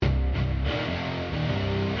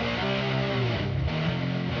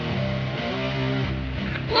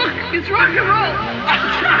It's rock and roll.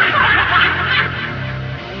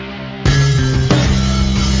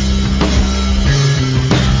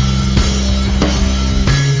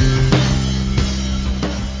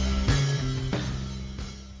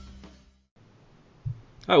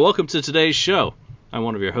 Hi, welcome to today's show. I'm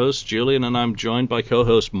one of your hosts, Julian, and I'm joined by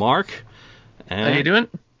co-host Mark. How you doing?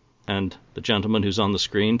 And the gentleman who's on the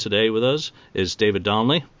screen today with us is David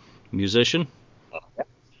Donnelly, musician.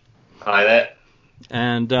 Hi there.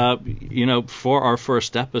 And, for our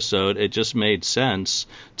first episode, it just made sense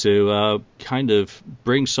to kind of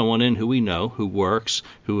bring someone in who we know, who works,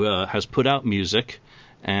 who has put out music,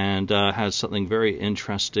 and has something very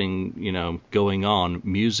interesting, going on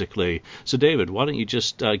musically. So, David, why don't you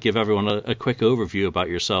just give everyone a quick overview about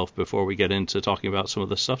yourself before we get into talking about some of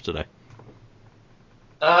the stuff today?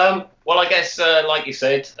 Well, I guess, like you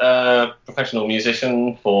said, professional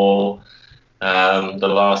musician for the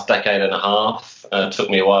last decade and a half. It took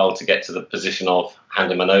me a while to get to the position of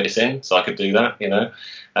handing my notice in so I could do that,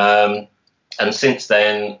 And since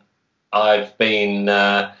then, I've done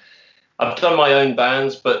my own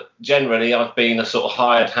bands, but generally I've been a sort of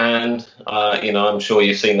hired hand. I'm sure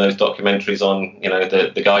you've seen those documentaries on,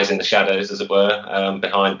 the guys in the shadows, as it were,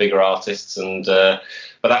 behind bigger artists. But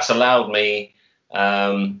that's allowed me,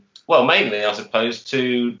 mainly, I suppose,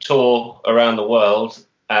 to tour around the world.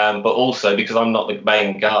 But also because I'm not the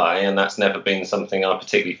main guy, and that's never been something I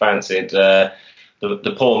particularly fancied.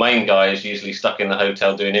 The poor main guy is usually stuck in the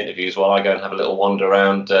hotel doing interviews while I go and have a little wander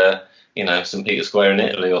around, St. Peter's Square in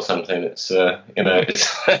Italy or something. It's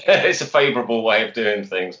it's a favourable way of doing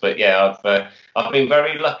things. But yeah, I've been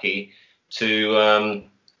very lucky to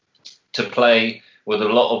play with a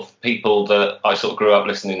lot of people that I sort of grew up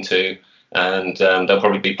listening to, and there'll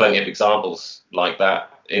probably be plenty of examples like that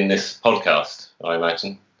in this podcast, I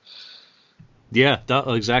imagine. Yeah,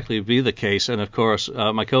 that'll exactly be the case. And of course,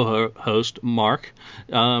 my co-host, Mark,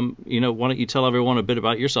 why don't you tell everyone a bit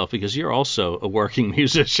about yourself, because you're also a working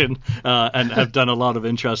musician and have done a lot of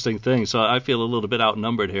interesting things. So I feel a little bit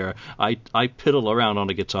outnumbered here. I piddle around on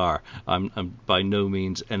a guitar. I'm by no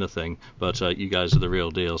means anything, but you guys are the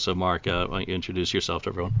real deal. So Mark, why don't you introduce yourself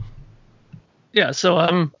to everyone? Yeah,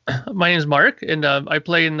 so my name is Mark, and I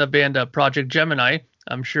play in the band Project Gemini.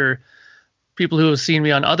 I'm sure people who have seen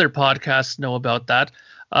me on other podcasts know about that.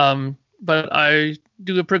 But I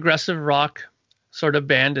do a progressive rock sort of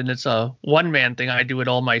band, and it's a one-man thing. I do it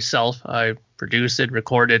all myself. I produce it,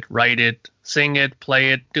 record it, write it, sing it, play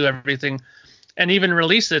it, do everything, and even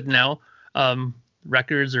release it now,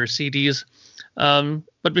 records or CDs.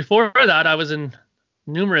 But before that, I was in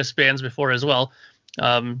numerous bands before as well,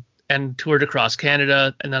 and toured across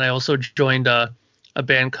Canada. And then I also joined a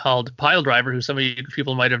band called Piledriver, who some of you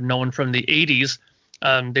people might have known from the 80s.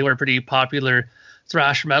 They were a pretty popular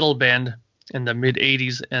thrash metal band in the mid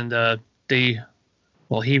 80s, and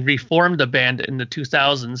he reformed the band in the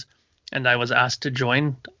 2000s, and I was asked to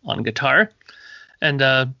join on guitar. And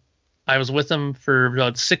I was with them for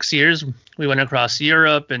about 6 years. We went across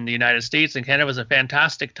Europe and the United States and Canada. It was a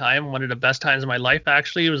fantastic time, one of the best times of my life,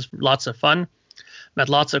 actually. It was lots of fun, met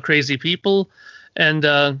lots of crazy people, and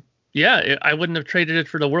I wouldn't have traded it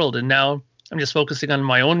for the world. And now I'm just focusing on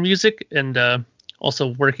my own music and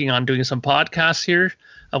also working on doing some podcasts here.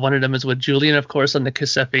 One of them is with Julian, of course, on the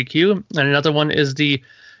Kiss FAQ. And another one is the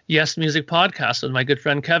Yes Music podcast with my good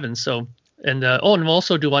friend Kevin. And we'll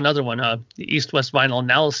also do another one, the East West Vinyl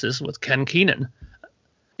Analysis with Ken Keenan.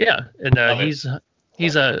 Yeah, and he's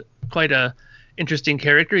quite a interesting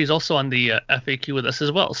character. He's also on the FAQ with us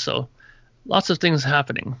as well. So lots of things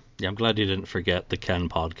happening. Yeah, I'm glad you didn't forget the Ken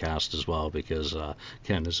podcast as well, because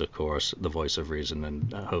Ken is, of course, the voice of reason,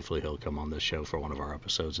 and hopefully he'll come on this show for one of our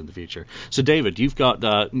episodes in the future. So, David, you've got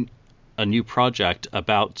a new project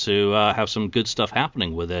about to have some good stuff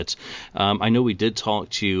happening with it. I know we did talk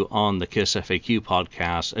to you on the Kiss FAQ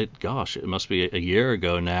podcast. It must be a year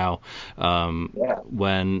ago now,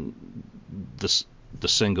 when the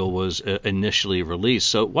single was initially released.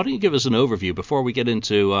 So why don't you give us an overview before we get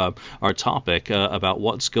into our topic about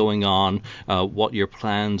what's going on, what your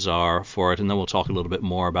plans are for it, and then we'll talk a little bit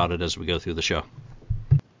more about it as we go through the show.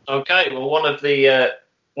 Okay, well, one of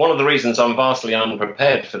the reasons I'm vastly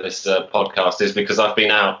unprepared for this podcast is because I've been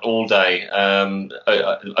out all day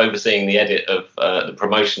overseeing the edit of the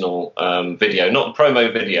promotional video, not a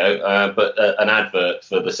promo video, but an advert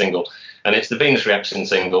for the single. And it's the Venus Reaction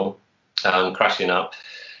single, Crashing Up.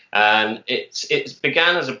 And it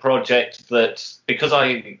began as a project that, because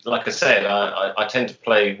like I said, I tend to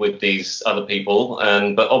play with these other people,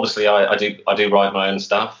 but obviously I do write my own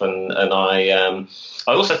stuff, and I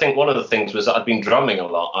also think one of the things was that I've been drumming a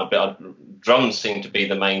lot. Drums seem to be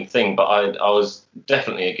the main thing, but I was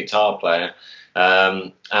definitely a guitar player,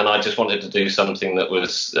 and I just wanted to do something that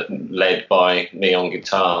was led by me on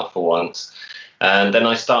guitar for once. And then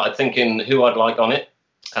I started thinking who I'd like on it.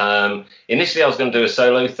 Initially, I was going to do a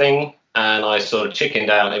solo thing, and I sort of chickened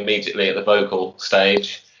out immediately at the vocal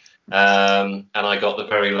stage. And I got the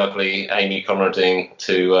very lovely Amy Conradine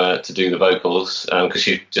to do the vocals, because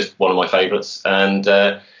she's just one of my favourites. And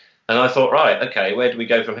I thought, right, okay, where do we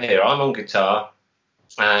go from here? I'm on guitar,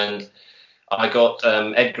 and I got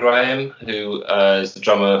Ed Graham, who is the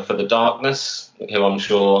drummer for The Darkness, who I'm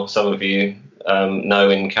sure some of you know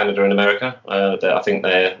in Canada and America. I think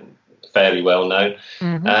they're fairly well known.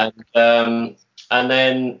 Mm-hmm. And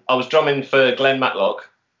then I was drumming for Glenn Matlock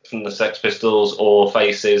from the Sex Pistols, or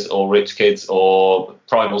Faces, or Rich Kids, or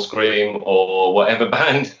Primal Scream, or whatever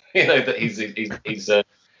band that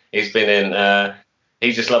he's been in.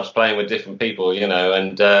 He just loves playing with different people,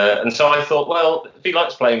 and so I thought, well, if he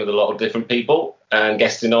likes playing with a lot of different people and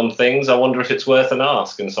guesting on things, I wonder if it's worth an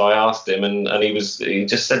ask. And so I asked him, and he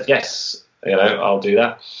just said yes, I'll do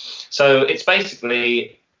that. So it's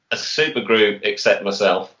basically a super group except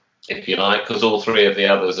myself, if you like, because all three of the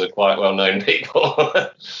others are quite well-known people.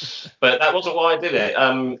 But that wasn't why I did it.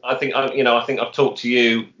 I think I've talked to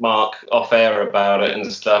you, Mark, off air about it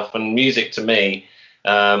and stuff. And music to me,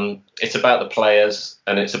 it's about the players,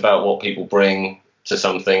 and it's about what people bring to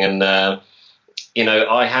something. And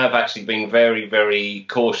I have actually been very, very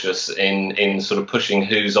cautious in sort of pushing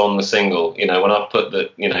who's on the single. When I've put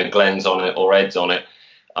Glenn's on it or Ed's on it,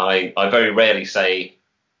 I very rarely say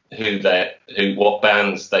what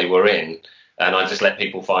bands they were in, and I just let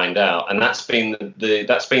people find out. And that's been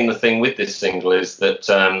the thing with this single, is that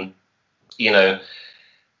I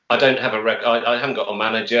don't have I haven't got a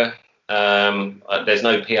manager. There's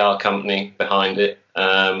no PR company behind it,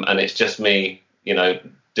 and it's just me,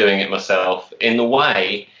 doing it myself in the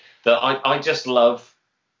way that I just love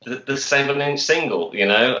the 7-inch single,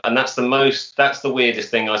 and that's the weirdest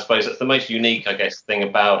thing, I suppose. That's the most unique, I guess, thing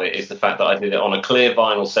about it, is the fact that I did it on a clear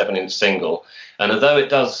vinyl 7-inch single. And although it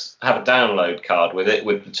does have a download card with it,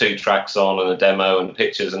 with the 2 tracks on and a demo and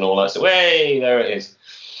pictures and all that, so hey, there it is.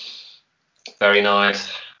 Very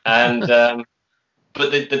nice. And but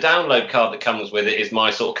the download card that comes with it is my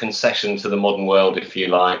sort of concession to the modern world, if you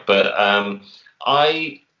like. But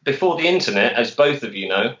before the internet, as both of you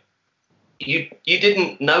know, you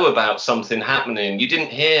didn't know about something happening. You didn't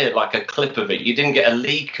hear like a clip of it. You didn't get a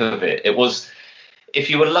leak of it. It was, if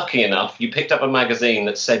you were lucky enough, you picked up a magazine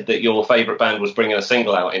that said that your favourite band was bringing a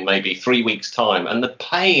single out in maybe 3 weeks' time, and the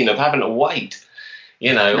pain of having to wait,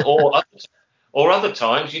 or other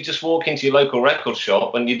times you just walk into your local record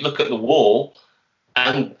shop and you'd look at the wall,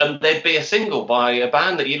 and there'd be a single by a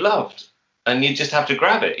band that you loved, and you just have to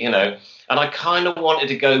grab it, And I kind of wanted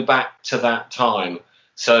to go back to that time.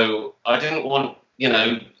 So I didn't want,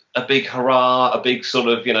 a big hurrah, a big sort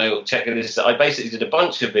of, check this. I basically did a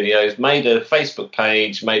bunch of videos, made a Facebook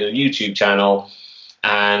page, made a YouTube channel,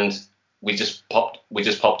 and we just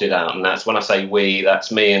popped it out. And that's, when I say we,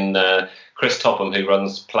 that's me and Chris Topham, who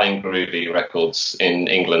runs Plain Groovy Records in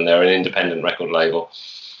England. They're an independent record label.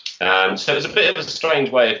 So it was a bit of a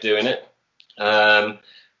strange way of doing it.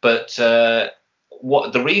 But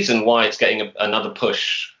what the reason why it's getting another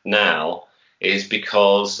push now is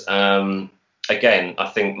because, again, I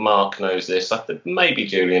think Mark knows this. I think maybe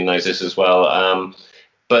Julian knows this as well.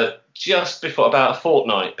 But just before, about a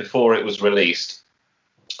fortnight before it was released,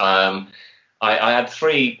 I had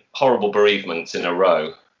 3 horrible bereavements in a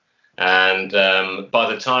row. And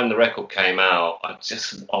by the time the record came out,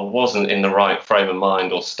 I wasn't in the right frame of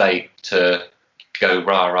mind or state to go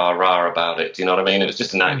rah, rah, rah about it. Do you know what I mean? It was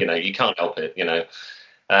just you can't help it,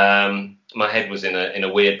 My head was in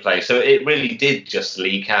a weird place, so it really did just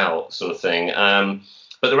leak out, sort of thing.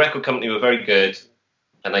 But the record company were very good,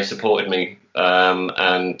 and they supported me.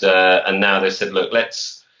 And now they said, look,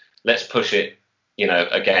 let's push it,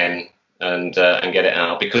 again, and get it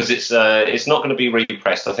out, because it's not going to be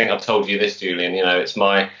repressed. I think I've told you this, Julian.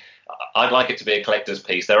 I'd like it to be a collector's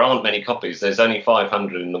piece. There aren't many copies. There's only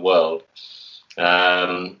 500 in the world.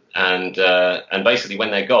 And basically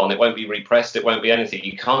when they're gone, it won't be repressed, it won't be anything.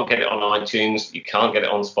 You can't get it on iTunes, you can't get it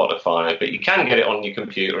on Spotify, but you can get it on your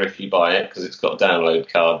computer if you buy it, because it's got a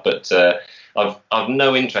download card. But I've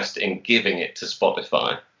no interest in giving it to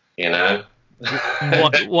Spotify,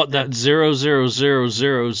 What that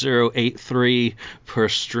 0.0000083 per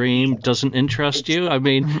stream doesn't interest you? I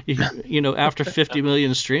mean, after 50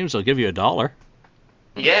 million streams, they'll give you $1.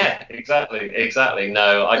 Yeah, exactly.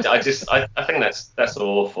 No, I think that's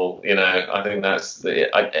awful. I think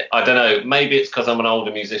I don't know. Maybe it's because I'm an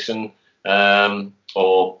older musician, or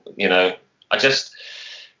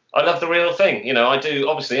I love the real thing.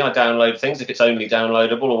 Obviously I download things if it's only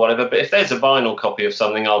downloadable or whatever. But if there's a vinyl copy of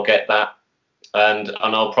something, I'll get that, and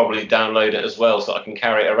I'll probably download it as well, so I can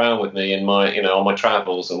carry it around with me in my on my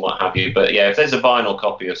travels and what have you. But yeah, if there's a vinyl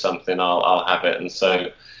copy of something, I'll have it, and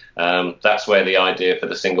so. That's where the idea for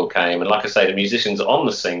the single came. And like I say, the musicians on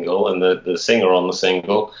the single and the singer on the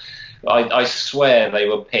single, I swear they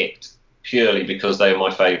were picked purely because they were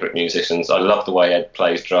my favourite musicians. I love the way Ed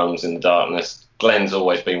plays drums in The Darkness. Glenn's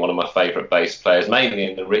always been one of my favourite bass players,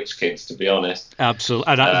 mainly in the Rich Kids, to be honest.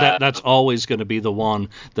 Absolutely. And that's always going to be the one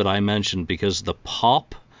that I mentioned, because the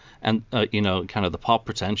pop and, kind of the pop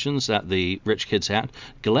pretensions that the Rich Kids had,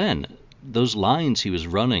 Glenn, those lines he was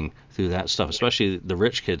running through that stuff, especially the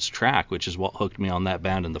Rich Kids track, which is what hooked me on that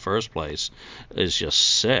band in the first place, is just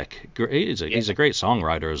sick. He's a great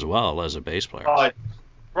songwriter as well as a bass player.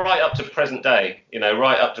 Right up to present day,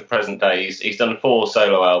 he's done 4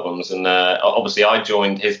 solo albums, and obviously I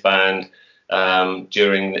joined his band to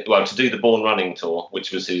do the Born Running tour,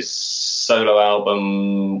 which was his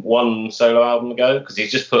one solo album ago, because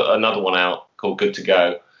he's just put another one out called Good to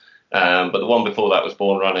Go. But the one before that was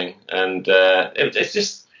Born Running, and it's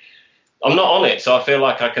just, I'm not on it, so I feel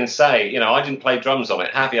like I can say, I didn't play drums on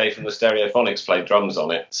it. Javier from the Stereophonics played drums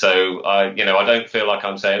on it, so I don't feel like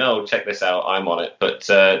I'm saying, oh, check this out, I'm on it. But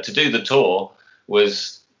to do the tour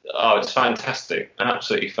was, it's fantastic,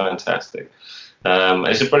 absolutely fantastic.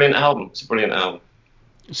 It's a brilliant album.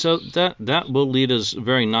 So that will lead us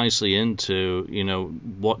very nicely into,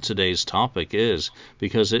 what today's topic is,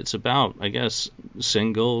 because it's about, I guess,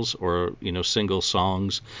 singles or, single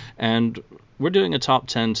songs. And we're doing a top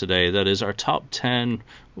 10 today. That is our top 10,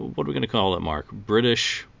 what are we going to call it, Mark?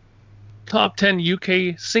 British? Top 10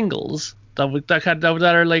 UK singles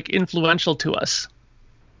that are like influential to us.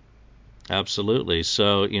 Absolutely.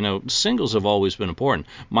 So, singles have always been important.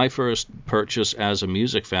 My first purchase as a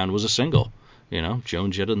music fan was a single.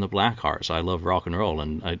 Joan Jett and the Blackhearts. I love rock and roll,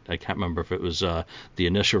 and I can't remember if it was the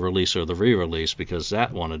initial release or the re-release, because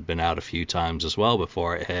that one had been out a few times as well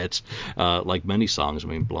before it hit. Like many songs, I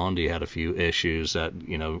mean, Blondie had a few issues that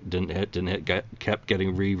didn't hit, kept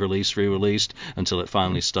getting re-released until it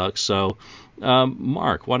finally stuck. So,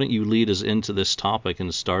 Mark, why don't you lead us into this topic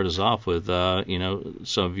and start us off with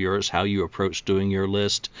some of yours, how you approach doing your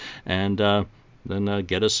list, and then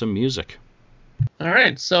get us some music. All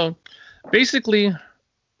right, so. Basically,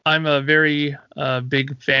 I'm a very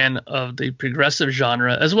big fan of the progressive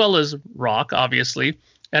genre, as well as rock, obviously,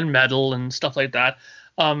 and metal and stuff like that.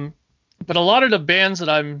 But a lot of the bands that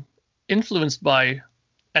I'm influenced by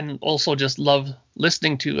and also just love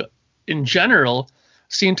listening to in general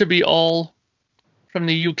seem to be all from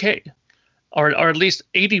the UK, or at least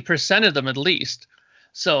 80% of them at least.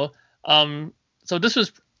 So this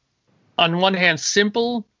was, on one hand,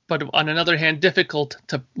 simple, but on another hand, difficult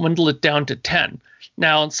to dwindle it down to 10.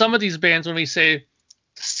 Now, some of these bands, when we say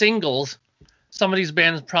singles, some of these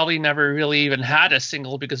bands probably never really even had a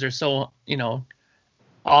single because they're so,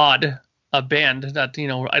 odd a band that,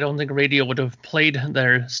 I don't think radio would have played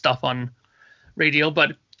their stuff on radio.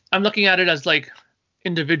 But I'm looking at it as like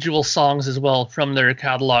individual songs as well from their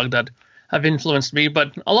catalog that have influenced me.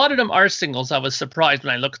 But a lot of them are singles. I was surprised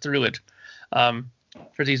when I looked through it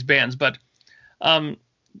for these bands. But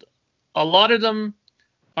a lot of them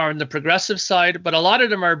are on the progressive side, but a lot of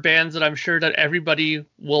them are bands that I'm sure that everybody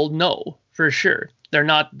will know for sure. They're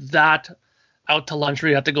not that out to lunch where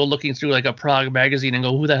you have to go looking through like a prog magazine and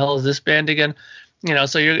go, who the hell is this band again?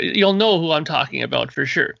 So you'll know who I'm talking about for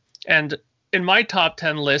sure. And in my top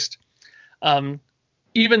 10 list,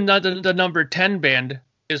 even the number 10 band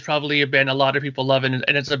is probably a band a lot of people love, and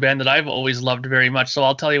it's a band that I've always loved very much. So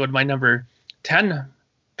I'll tell you what my number 10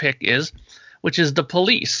 pick is, which is The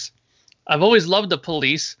Police. I've always loved The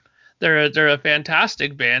Police. They're a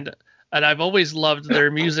fantastic band, and I've always loved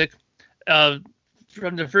their music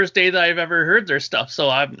from the first day that I've ever heard their stuff. So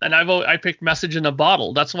I picked Message in a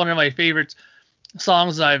Bottle. That's one of my favorite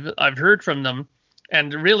songs I've heard from them.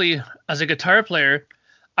 And really, as a guitar player,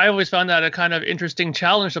 I always found that a kind of interesting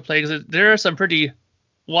challenge to play, because there are some pretty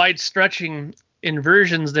wide-stretching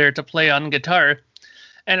inversions there to play on guitar,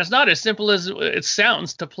 and it's not as simple as it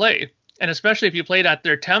sounds to play. And especially if you played at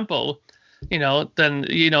their tempo, then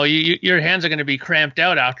your hands are going to be cramped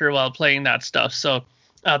out after a while playing that stuff. So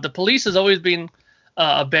The Police has always been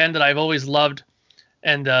a band that I've always loved,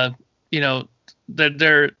 and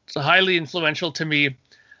they're highly influential to me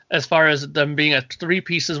as far as them being a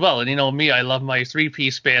three-piece as well. And me, I love my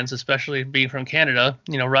three-piece bands, especially being from Canada.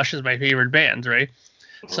 Rush is my favorite band, right?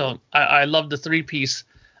 So I love the three-piece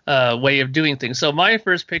way of doing things. So my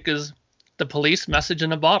first pick is The Police, Message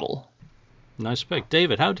in a Bottle. Nice pick.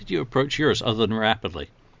 David, how did you approach yours other than rapidly?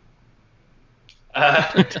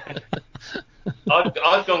 I've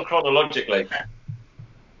gone chronologically.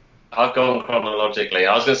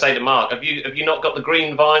 I was going to say to Mark, have you not got the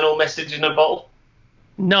green vinyl, Message in a Bottle?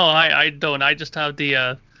 No, I don't. I just have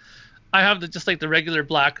the just like the regular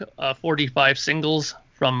black 45 singles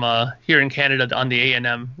from here in Canada on the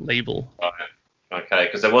A&M label. Right. Okay,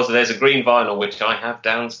 because there's a green vinyl which I have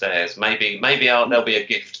downstairs. Maybe there'll be a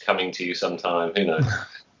gift coming to you sometime. Who knows?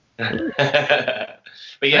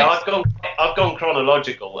 But yeah, Nice. I've gone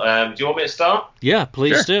chronological. Do you want me to start? Yeah,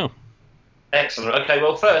 please do. Excellent. Okay,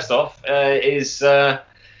 well, first off is the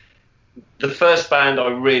first band I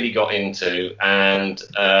really got into, and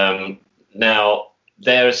now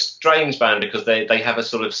they're a strange band because they have a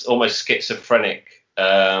sort of almost schizophrenic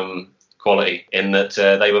quality in that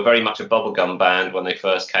they were very much a bubblegum band when they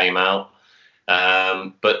first came out.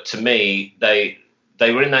 But to me, they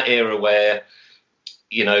were in that era where,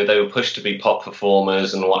 they were pushed to be pop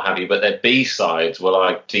performers and what have you, but their B-sides were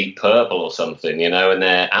like Deep Purple or something, and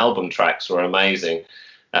their album tracks were amazing.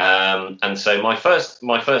 And so my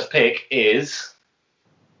first pick is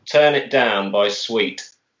Turn It Down by Sweet.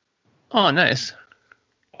 Oh, nice.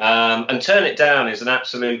 And Turn It Down is an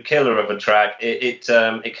absolute killer of a track. It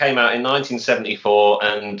came out in 1974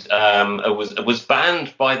 and it was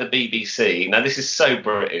banned by the BBC. Now, this is so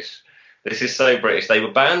British. They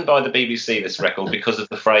were banned by the BBC, this record, because of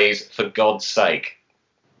the phrase "for God's sake."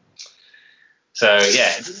 So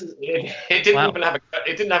yeah, it didn't even have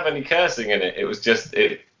it didn't have any cursing in it. It was just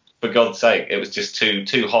for God's sake. It was just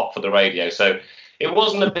too hot for the radio. So it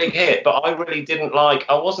wasn't a big hit, but I really didn't like.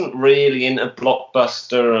 I wasn't really into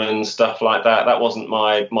Blockbuster and stuff like that. That wasn't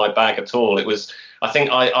my bag at all. It was. I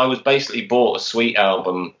think I was basically bought a Sweet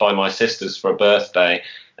album by my sisters for a birthday,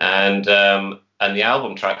 and the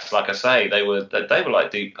album tracks, like I say, they were like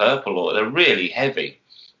Deep Purple, or they're really heavy,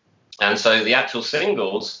 and so the actual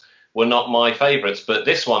singles were not my favourites. But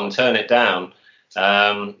this one, Turn It Down,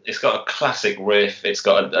 it's got a classic riff. It's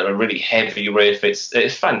got a really heavy riff.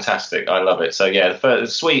 It's fantastic. I love it. So yeah, the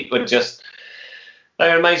Sweet were they're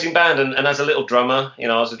an amazing band. And as a little drummer, I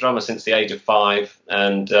was a drummer since the age of 5,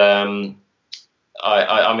 and I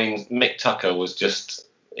mean, Mick Tucker was just.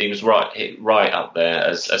 He was right up there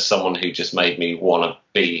as someone who just made me want to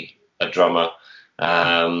be a drummer,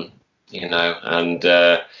 and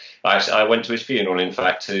I went to his funeral, in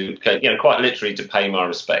fact, to quite literally to pay my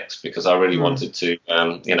respects, because I really wanted to.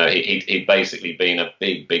 He'd basically been a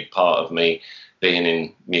big part of me being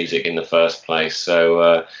in music in the first place.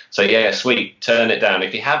 So yeah, Sweet, Turn It Down.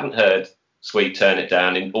 If you haven't heard Sweet, Turn It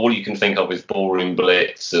Down, and all you can think of is Ballroom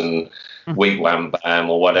Blitz and Wig Wam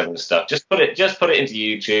Bam or whatever stuff, just put it into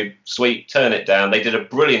YouTube. Sweet, Turn It Down. They did a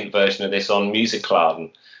brilliant version of this on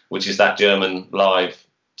Musikladen, which is that German live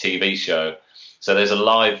TV show. So there's a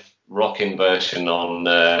live rocking version on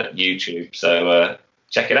YouTube. So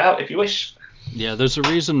check it out if you wish. Yeah, there's a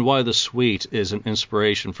reason why the Sweet is an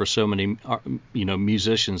inspiration for so many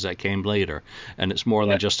musicians that came later, and it's more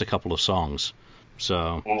than just a couple of songs.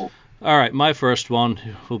 So, all right, my first one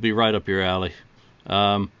will be right up your alley.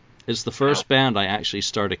 It's the first band I actually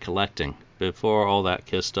started collecting. Before all that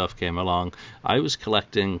Kiss stuff came along, I was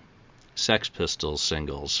collecting Sex Pistols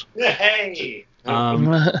singles. Hey!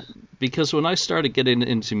 Because when I started getting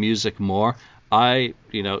into music more, I,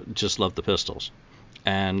 just loved the Pistols.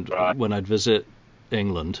 And when I'd visit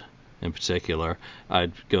England, in particular,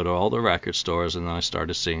 I'd go to all the record stores, and then I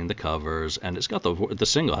started seeing the covers, and it's got the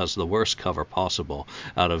single has the worst cover possible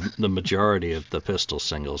out of the majority of the Pistol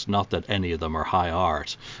singles. Not that any of them are high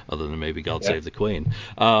art, other than maybe God Save the Queen.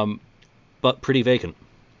 But Pretty Vacant.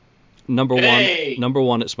 Number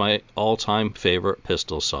one, it's my all-time favorite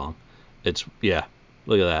Pistol song. It's,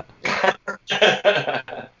 look at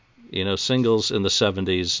that. Singles in the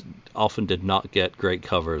 70s often did not get great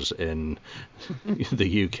covers in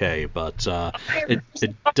the UK, but it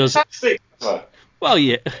does. Well,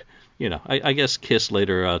 yeah, I guess Kiss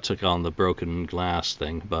later took on the Broken Glass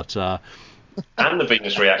thing, but and the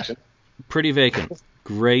Venus Reaction. Pretty Vacant,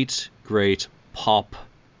 great pop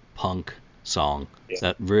punk song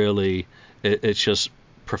that really it's just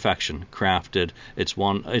perfection, crafted. It's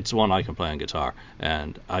one I can play on guitar,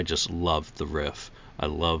 and I just love the riff. I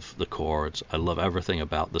love the chords. I love everything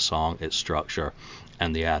about the song, its structure,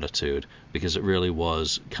 and the attitude, because it really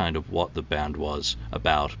was kind of what the band was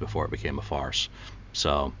about before it became a farce.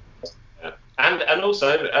 So, and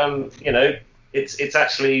also, it's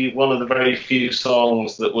actually one of the very few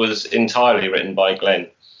songs that was entirely written by Glenn.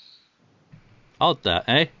 Odd that,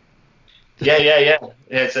 eh? Yeah.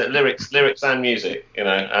 It's lyrics and music.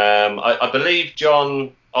 I believe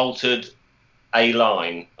John altered a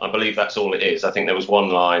line. I believe that's all it is. I think there was one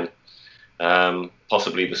line,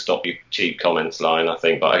 possibly the "Stop You Cheap Comments" line. I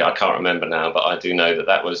think, but I can't remember now. But I do know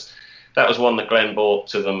that was one that Glenn brought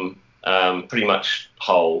to them pretty much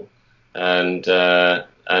whole, and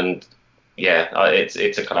yeah,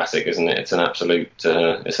 it's a classic, isn't it? It's an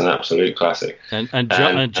absolute classic.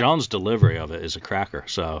 And John's delivery of it is a cracker.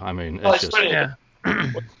 So I mean, it's just Yeah.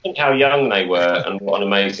 Think how young they were and what an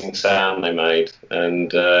amazing sound they made.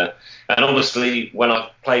 And obviously, when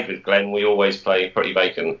I've played with Glenn, we always play Pretty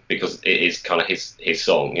Vacant because it is kind of his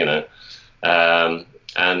song, and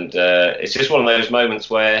it's just one of those moments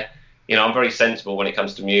where, I'm very sensible when it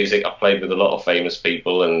comes to music. I've played with a lot of famous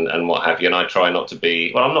people and what have you, and I try not to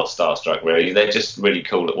be, well, I'm not starstruck really. They're just really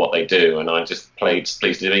cool at what they do, and I just pleased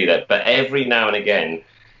to be there. But every now and again,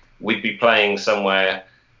 we'd be playing somewhere,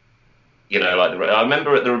 like I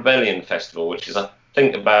remember at the Rebellion Festival, which is, I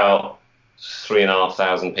think, about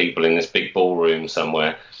 3,500 people in this big ballroom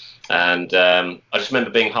somewhere. And I just remember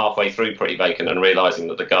being halfway through Pretty Vacant and realising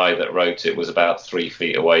that the guy that wrote it was about 3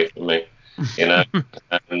 feet away from me, and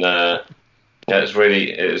it was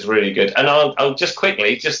really good. And I'll just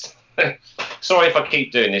quickly, sorry if I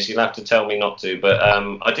keep doing this, you'll have to tell me not to, but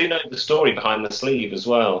I do know the story behind the sleeve as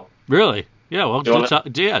well. Really. Yeah, well, do tell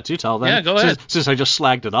them. Yeah, go ahead. Since I just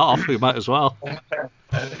slagged it off, we might as well.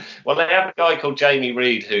 Well, they have a guy called Jamie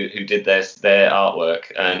Reed who did their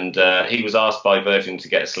artwork, and he was asked by Virgin to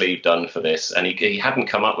get a sleeve done for this, and he hadn't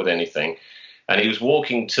come up with anything, and he was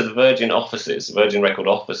walking to the Virgin Record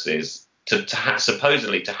offices,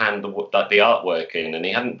 supposedly to hand the artwork in, and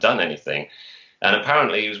he hadn't done anything, and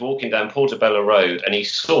apparently he was walking down Portobello Road, and he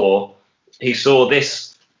saw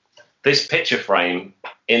this picture frame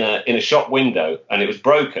in a shop window, and it was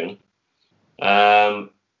broken,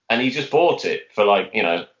 and he just bought it for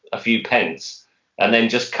a few pence, and then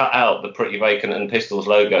just cut out the Pretty Vacant and Pistols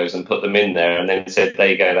logos and put them in there, and then said, "There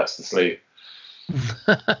you go, that's the sleeve."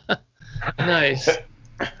 Nice.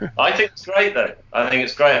 I think it's great, though. I think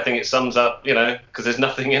it's great. I think it sums up, because there's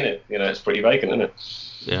nothing in it. It's Pretty Vacant, isn't it?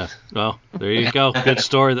 Yeah, well, there you go. Good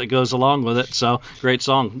story that goes along with it. So, great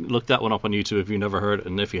song. Look that one up on YouTube if you've never heard it,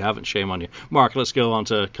 and if you haven't, shame on you. Mark, let's go on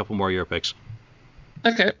to a couple more of your picks.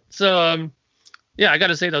 Okay, so yeah, I got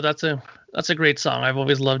to say though, that's a great song. I've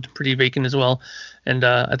always loved Pretty Vacant as well, and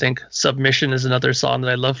I think Submission is another song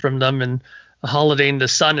that I love from them, and A Holiday in the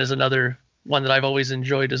Sun is another one that I've always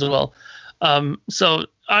enjoyed as well. So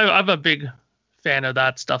I'm a big fan of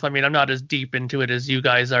that stuff. I mean, I'm not as deep into it as you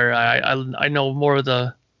guys are. I know more of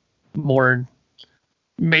the more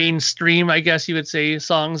mainstream, I guess you would say,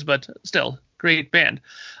 songs, but still, great band.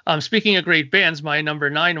 Speaking of great bands, my number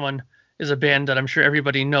 9 one is a band that I'm sure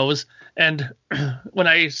everybody knows. And when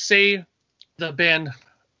I say the band,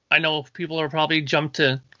 I know people are probably jumped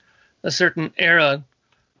to a certain era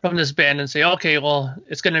from this band and say, okay, well,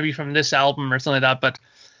 it's going to be from this album or something like that. But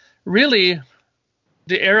really,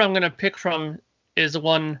 the era I'm going to pick from is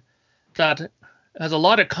one that has a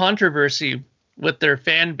lot of controversy with their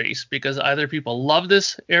fan base, because either people love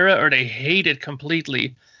this era or they hate it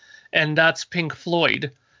completely, and that's Pink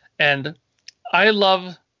Floyd. And I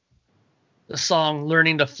love the song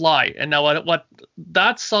Learning to Fly. And now what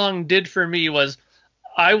that song did for me was,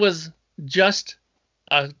 I was just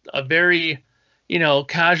a very,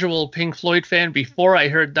 casual Pink Floyd fan before I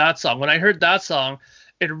heard that song. When I heard that song,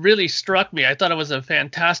 it really struck me. I thought it was a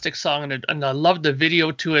fantastic song, and I loved the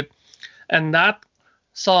video to it. And that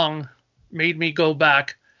song made me go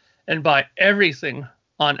back and buy everything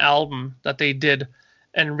on album that they did,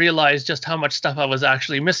 and realize just how much stuff I was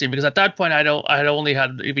actually missing. Because at that point, I had only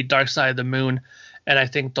had maybe Dark Side of the Moon and I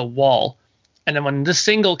think The Wall. And then when this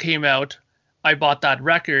single came out, I bought that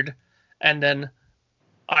record, and then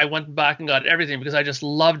I went back and got everything because I just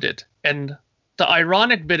loved it. And the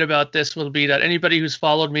ironic bit about this will be that anybody who's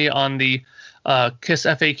followed me on the KISS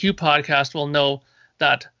FAQ podcast will know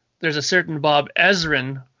that there's a certain Bob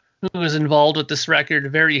Ezrin who is involved with this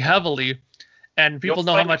record very heavily, and people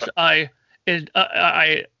know how much I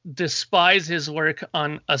despise his work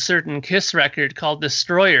on a certain KISS record called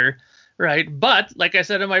Destroyer, right? But like I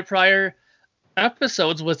said in my prior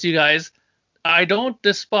episodes with you guys, I don't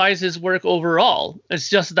despise his work overall. It's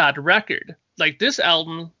just that record. Like this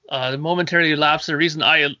album, Momentarily Lapse, the reason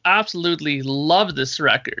I absolutely love this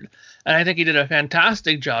record. And I think he did a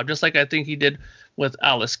fantastic job, just like I think he did with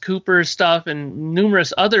Alice Cooper stuff and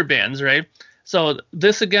numerous other bands, right? So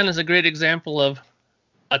this again is a great example of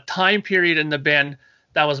a time period in the band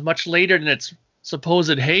that was much later than its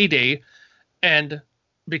supposed heyday. And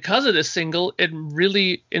because of this single, it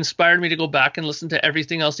really inspired me to go back and listen to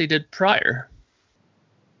everything else he did prior.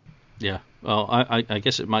 Yeah. Well, I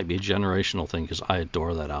guess it might be a generational thing because I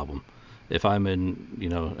adore that album. If I'm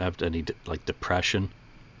in, have any like depression,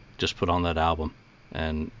 just put on that album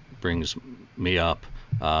and brings me up.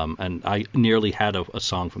 And I nearly had a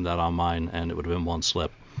song from that on mine, and it would have been One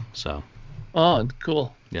Slip. So. Oh,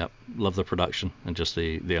 cool. Yeah, love the production and just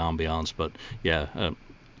the ambiance. But yeah,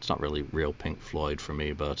 it's not really real Pink Floyd for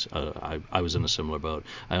me. But I was in a similar boat.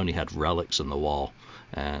 I only had Relics in the wall,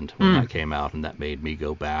 and when that came out, and that made me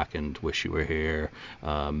go back and Wish You Were Here,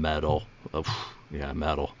 Metal.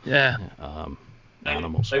 Metal. Yeah.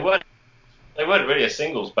 Animals. They weren't really a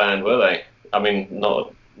singles band, were they? I mean,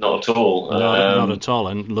 not at all. Not at all.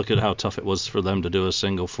 And look at how tough it was for them to do a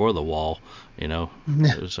single for The Wall. It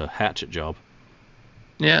was a hatchet job.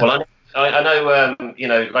 Yeah. Well, I know,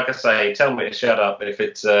 like I say, tell me to shut up if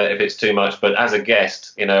it's too much. But as a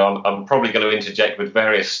guest, I'm probably going to interject with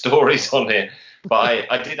various stories on here.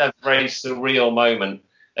 But I did have a very surreal moment.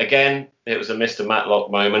 Again, it was a Mr. Matlock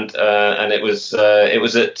moment, and it was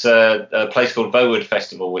at a place called Vowood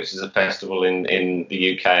Festival, which is a festival in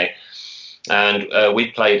the UK. And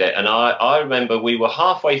we played it, and I remember we were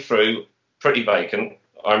halfway through Pretty Vacant.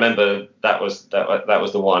 I remember that was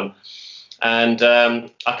the one, and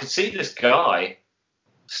I could see this guy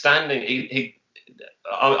standing.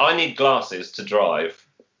 I need glasses to drive,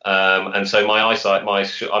 and so my eyesight,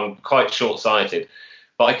 I'm quite short-sighted,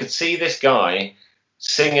 but I could see this guy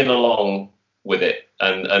singing along with it,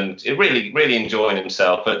 and really, really enjoying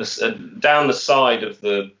himself down the side of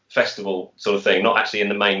the festival sort of thing, not actually in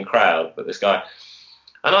the main crowd, but this guy.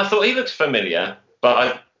 And I thought he looked familiar,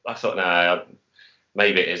 but I thought, no,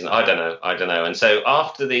 maybe it isn't. I don't know. And so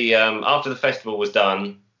after the festival was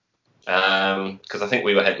done, because I think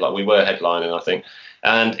we were headlining, I think,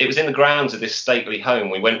 and it was in the grounds of this stately home.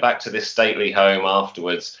 We went back to this stately home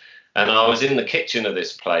afterwards, and I was in the kitchen of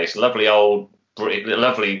this place, lovely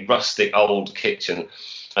rustic old kitchen,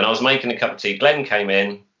 and I was making a cup of tea. Glenn came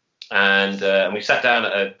in, and we sat down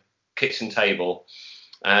at a kitchen table,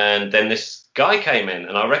 and then this guy came in,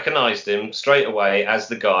 and I recognised him straight away as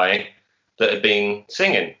the guy that had been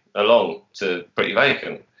singing along to Pretty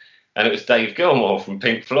Vacant, and it was Dave Gilmour from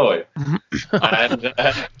Pink Floyd. And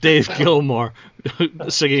Dave Gilmour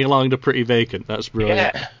singing along to Pretty Vacant. That's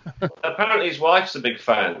brilliant. Yeah, apparently his wife's a big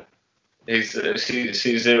fan. She's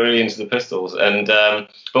really into the Pistols, and but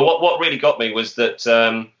what really got me was that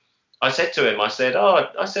I said to him, I said,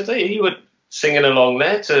 hey, you were singing along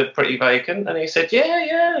there to Pretty Vacant, and he said,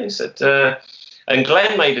 yeah. He said, and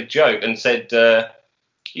Glenn made a joke and said,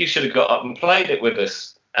 you should have got up and played it with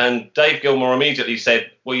us. And Dave Gilmour immediately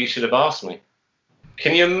said, well, you should have asked me.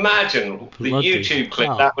 Can you imagine the YouTube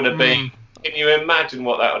clip that would have been? Can you imagine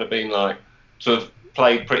what that would have been like to have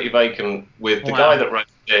played Pretty Vacant with the guy that wrote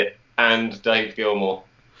it and Dave Gilmour?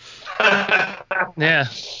 Yeah.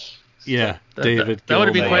 Yeah, David Gilmour. That would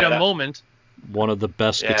have been quite a moment. One of the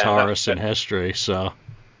best guitarists in history. So.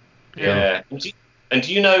 Yeah. And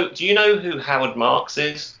do you know who Howard Marks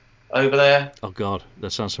is over there? Oh God,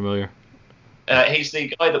 that sounds familiar. He's the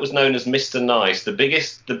guy that was known as Mr. Nice, the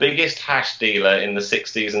biggest hash dealer in the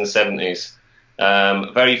 60s and 70s.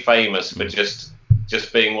 Very famous for just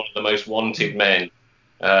being one of the most wanted men.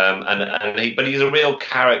 But he's a real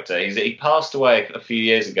character. He passed away a few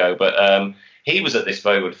years ago, but he was at this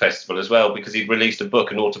Vowood Festival as well because he'd released a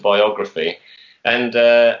book, an autobiography. And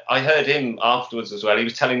I heard him afterwards as well. He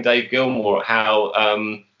was telling Dave Gilmour how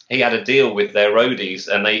he had a deal with their roadies,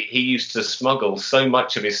 and he used to smuggle so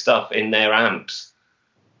much of his stuff in their amps.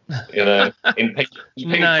 In Pink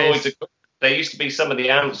Nice. Floyd, there used to be some of the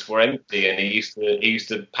amps were empty, and he used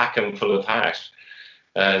to pack them full of hash.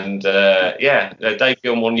 And Dave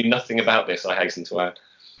Gilmour knew nothing about this, I hasten to add.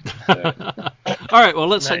 All right, well,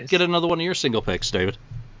 let's get another one of your single picks, David.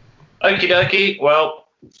 Okie dokie. Well,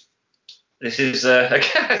 this is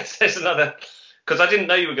there's another, because I didn't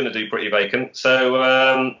know you were going to do Pretty Vacant.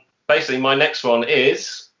 So basically, my next one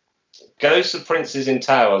is Ghosts of Princes in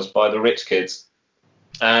Towers by the Rich Kids.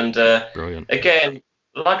 And brilliant. Again,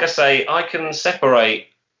 like I say, I can separate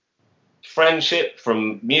friendship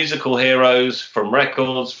from musical heroes, from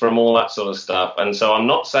records, from all that sort of stuff. And so I'm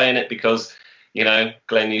not saying it because,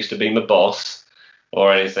 Glenn used to be my boss.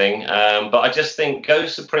 or anything. But I just think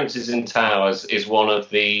Ghosts of Princes in Towers is one of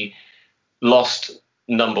the lost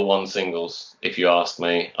number one singles, if you ask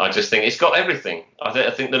me. I just think it's got everything.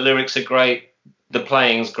 I think the lyrics are great. The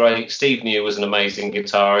playing's great. Steve New was an amazing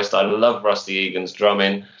guitarist. I love Rusty Egan's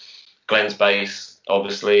drumming, Glenn's bass,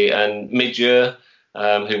 obviously, and Midge,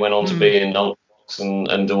 who went on to be in Ultravox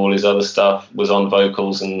and do all his other stuff, was on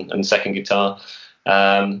vocals and second guitar.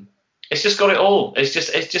 It's just got it all. It's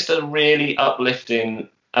just a really uplifting,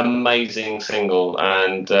 amazing single,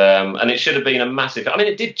 and it should have been a massive. I mean,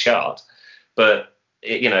 it did chart, but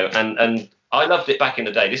and I loved it back in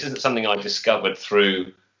the day. This isn't something I discovered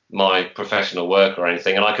through my professional work or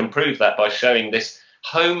anything, and I can prove that by showing this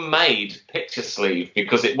homemade picture sleeve,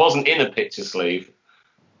 because it wasn't in a picture sleeve,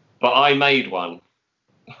 but I made one.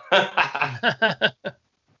 I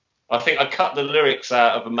think I cut the lyrics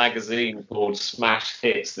out of a magazine called Smash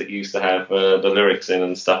Hits that used to have the lyrics in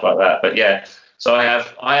and stuff like that. But yeah, so I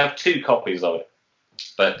have 2 copies of it.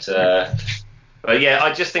 But yeah,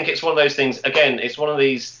 I just think it's one of those things. Again, it's one of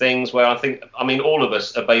these things where I mean, all of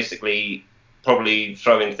us are basically probably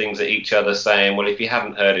throwing things at each other, saying, well, if you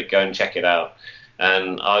haven't heard it, go and check it out.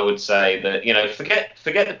 And I would say that,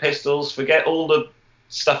 forget the Pistols, forget all the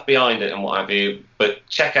stuff behind it and what have you, but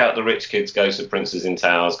check out the Rich Kids Ghosts of Princes in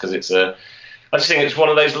Towers, because I just think it's one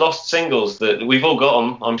of those lost singles that we've all got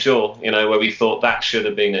them, I'm sure, where we thought that should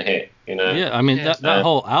have been a hit, Yeah, I mean, that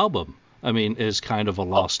whole album, I mean, is kind of a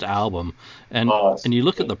lost album. And you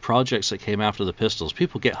look at the projects that came after the Pistols,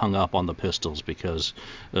 people get hung up on the Pistols because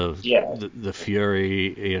of the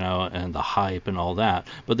fury, and the hype and all that.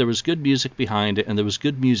 But there was good music behind it, and there was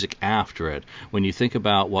good music after it. When you think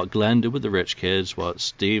about what Glenn did with the Rich Kids, what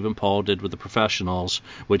Steve and Paul did with the Professionals,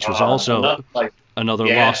 which was also another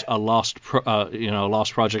lost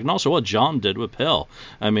project, and also what John did with Pill.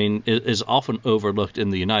 I mean, it is often overlooked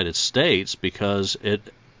in the United States because it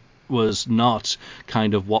was not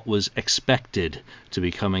kind of what was expected to be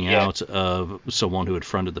coming out of someone who had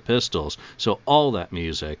fronted the Pistols. So all that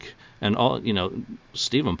music and all,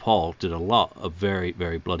 Steve and Paul did a lot of very,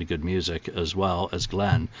 very bloody good music as well as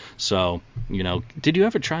Glenn. So, did you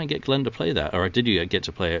ever try and get Glenn to play that, or did you get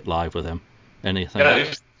to play it live with him? Anything?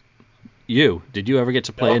 Did you ever get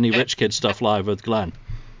to play any Rich Kid stuff live with Glenn?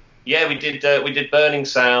 Yeah, we did Burning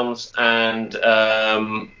Sounds and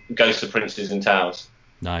Ghosts of Princes in Towers.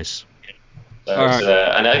 Nice. So it's,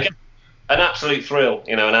 and again, an absolute thrill,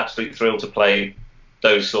 an absolute thrill to play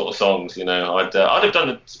those sort of songs. I'd have done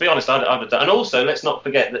it. To be honest, I'd have done. And also, let's not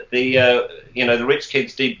forget that the Rich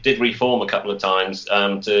Kids did reform a couple of times.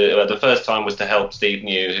 The first time was to help Steve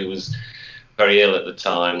New, who was very ill at the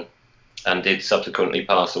time, and did subsequently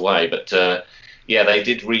pass away. But they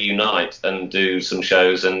did reunite and do some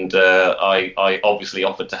shows, and I obviously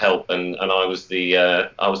offered to help, and I was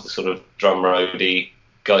the sort of drum roadie,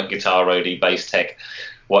 guitar roadie, bass tech,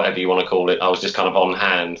 whatever you want to call it. I was just kind of on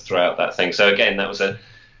hand throughout that thing. So again, that was a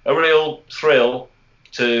real thrill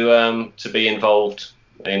to be involved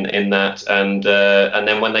in that. And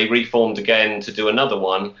then when they reformed again to do another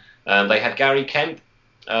one, they had Gary Kemp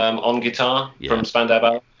on guitar from Spandau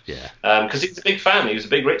Ballet. Yeah. Because he's a big fan. He was a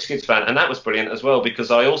big Rich Kids fan, and that was brilliant as well, because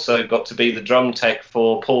I also got to be the drum tech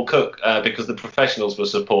for Paul Cook, because the Professionals were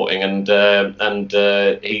supporting, and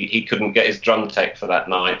he couldn't get his drum tech for that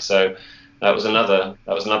night, so that was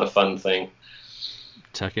another fun thing.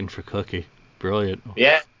 Teching for Cookie, brilliant.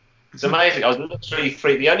 Yeah, it's amazing. I was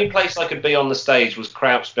literally the only place I could be on the stage was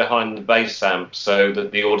crouched behind the bass amp, so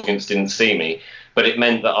that the audience didn't see me, but it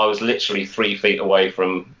meant that I was literally 3 feet away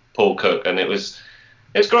from Paul Cook, and it was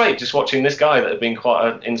great just watching this guy that had been quite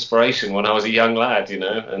an inspiration when I was a young lad,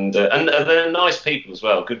 and they're nice people as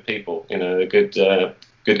well, good people, they're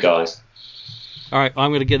good guys. All right, I'm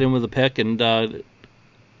going to get in with a pick, and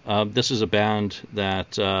this is a band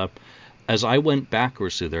that, as I went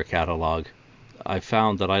backwards through their catalog, I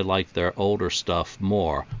found that I liked their older stuff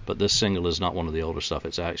more, but this single is not one of the older stuff.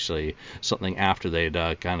 It's actually something after they'd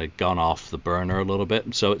kind of gone off the burner a little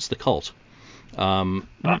bit, so it's The Cult.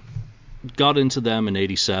 Got into them in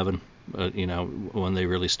 '87, when they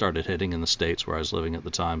really started hitting in the States where I was living at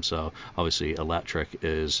the time. So obviously Electric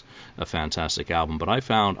is a fantastic album, but I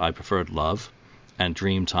found I preferred Love and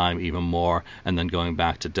Dreamtime even more, and then going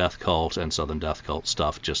back to Death Cult and Southern Death Cult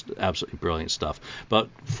stuff, just absolutely brilliant stuff. But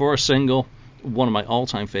for a single, one of my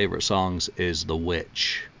all-time favorite songs is The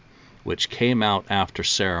Witch, which came out after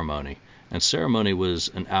Ceremony. And Ceremony was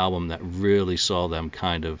an album that really saw them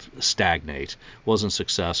kind of stagnate. Wasn't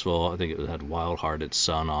successful. I think it had Wild Hearted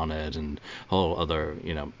Son on it and whole other,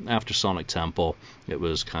 after Sonic Temple, it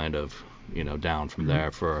was kind of, down from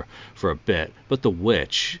there for a bit. But The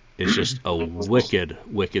Witch is just a wicked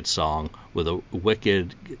song with a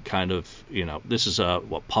wicked kind of, this is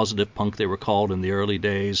what positive punk they were called in the early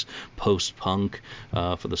days, post-punk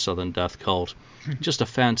for the Southern Death Cult. Just a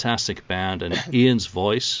fantastic band, and Ian's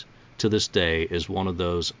voice to this day is one of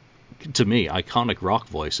those, to me, iconic rock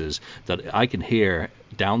voices that I can hear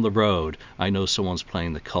down the road. I know someone's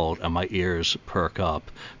playing The Cult and my ears perk up,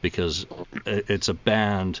 because it's a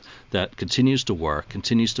band that continues to work,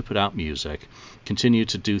 continues to put out music, continue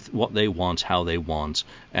to do what they want, how they want,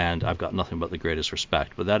 and I've got nothing but the greatest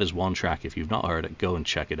respect. But that is one track. If you've not heard it, go and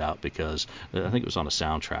check it out, because I think it was on a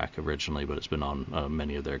soundtrack originally, but it's been on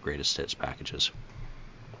many of their greatest hits packages.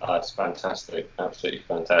 Oh, it's fantastic, absolutely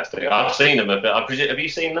fantastic. I've seen them a bit. Have you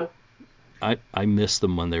seen them? I missed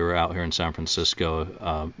them when they were out here in San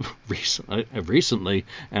Francisco recently,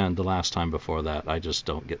 and the last time before that. I just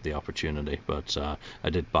don't get the opportunity. But I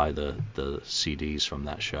did buy the CDs from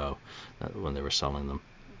that show when they were selling them.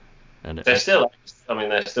 And they're still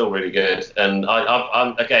really good. And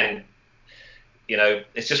I'm again,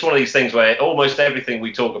 it's just one of these things where almost everything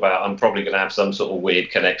we talk about, I'm probably going to have some sort of weird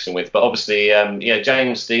connection with. But obviously,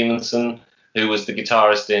 James Stevenson, who was the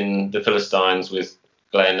guitarist in the Philistines with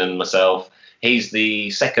Glenn and myself, he's the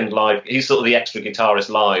second live. He's sort of the extra guitarist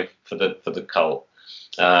live for the Cult.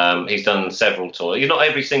 He's done several tours. Not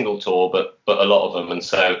every single tour, but a lot of them. And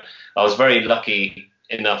so I was very lucky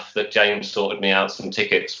enough that James sorted me out some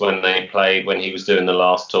tickets when they played, when he was doing the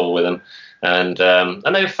last tour with them. And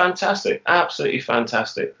they were fantastic, absolutely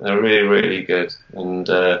fantastic. They're really, really good. And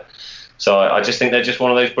so I just think they're just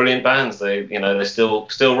one of those brilliant bands. They're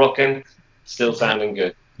still rocking, still sounding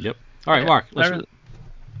good. Yep. All right, Mark.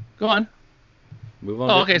 Go on. Move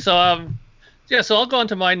on. Oh, okay. So so I'll go on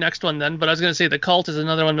to my next one then. But I was going to say The Cult is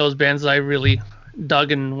another one of those bands that I really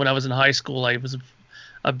dug in when I was in high school. I was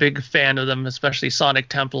a big fan of them, especially Sonic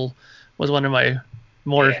Temple was one of my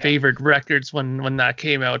more favorite records when that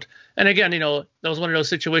came out. And again, that was one of those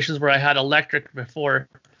situations where I had Electric before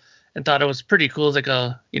and thought it was pretty cool. It's like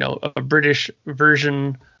a British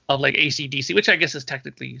version of like AC/DC, which I guess is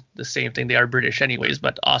technically the same thing. They are British anyways,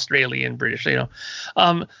 but Australian British,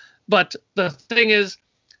 But the thing is,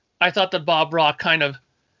 I thought that Bob Rock kind of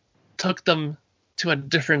took them to a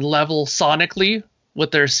different level sonically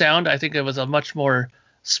with their sound. I think it was a much more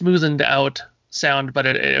smoothened out sound, but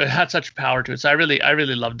it had such power to it. So I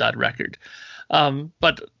really loved that record.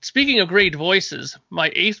 But speaking of great voices, my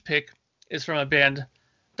 8th pick is from a band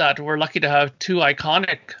that we're lucky to have 2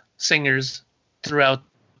 iconic singers throughout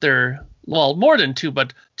their, well, more than 2,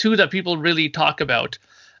 but 2 that people really talk about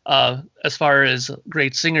as far as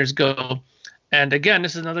great singers go. And again,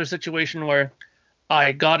 this is another situation where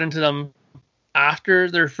I got into them after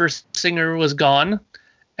their first singer was gone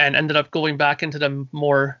and ended up going back into them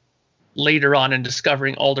more later on and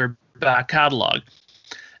discovering all their back catalog.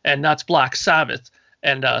 And that's Black Sabbath.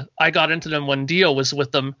 And I got into them when Dio was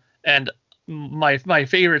with them, and my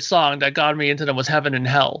favorite song that got me into them was Heaven and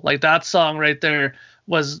Hell. Like, that song right there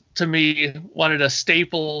was, to me, one of the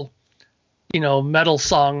staple, metal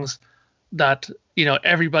songs that,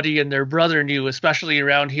 everybody and their brother knew, especially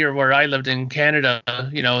around here where I lived in Canada.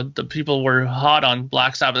 The people were hot on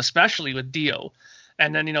Black Sabbath, especially with Dio.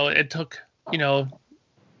 And then, it took,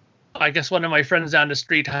 I guess one of my friends down the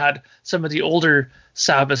street had some of the older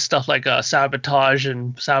Sabbath stuff, like Sabotage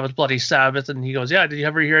and Sabbath Bloody Sabbath, and he goes, "Yeah, did you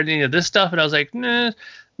ever hear any of this stuff?" And I was like, "Nah,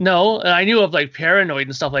 no." And I knew of like Paranoid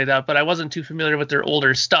and stuff like that, but I wasn't too familiar with their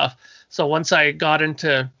older stuff. So once I got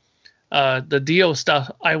into the Dio stuff,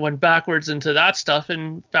 I went backwards into that stuff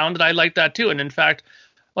and found that I liked that too. And in fact,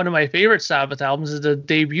 one of my favorite Sabbath albums is the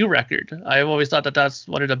debut record. I've always thought that that's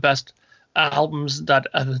one of the best albums that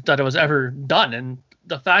it was ever done, and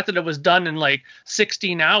the fact that it was done in like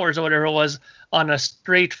 16 hours or whatever it was on a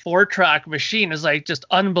straight 4-track machine is like just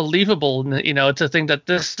unbelievable, to think that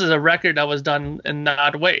this is a record that was done in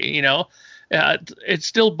that way. It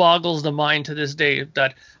still boggles the mind to this day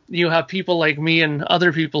that you have people like me and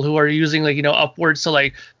other people who are using like, upwards to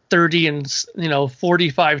like 30 and,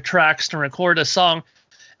 45 tracks to record a song.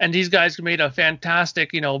 And these guys made a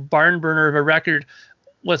fantastic, barn burner of a record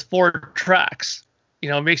with 4 tracks.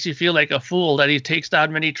 It makes you feel like a fool that he takes that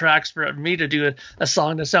many tracks for me to do a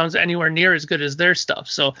song that sounds anywhere near as good as their stuff.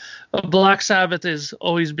 So Black Sabbath has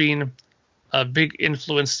always been a big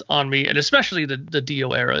influence on me, and especially the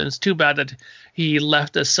Dio era. And it's too bad that he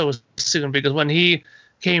left us so soon, because when he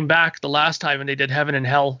came back the last time and they did Heaven and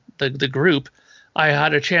Hell, the group, I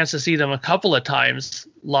had a chance to see them a couple of times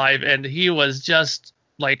live, and he was just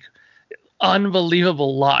like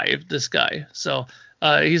unbelievable live, this guy. So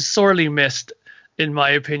he's sorely missed, in my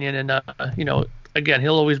opinion. And, again,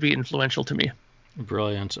 he'll always be influential to me.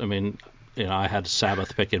 Brilliant. I mean, I had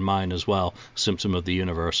Sabbath pick in mind as well, Symptom of the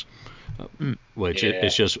Universe, which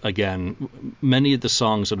it's just, again, many of the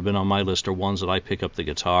songs that have been on my list are ones that I pick up the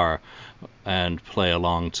guitar and play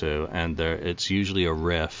along to, and it's usually a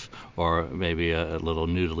riff or maybe a little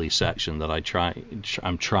noodly section that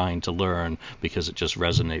I'm trying to learn because it just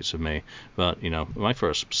resonates with me. But my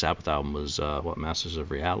first Sabbath album was Masters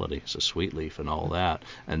of Reality, so Sweet Leaf and all that,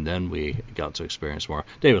 and then we got to experience more.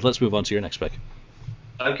 David, let's move on to your next pick.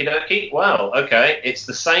 Okie dokie. Well, okay, it's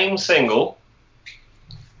the same single,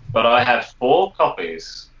 but I have 4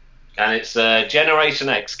 copies, and it's Generation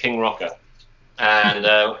X King Rocker. And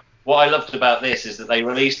what I loved about this is that they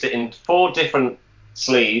released it in 4 different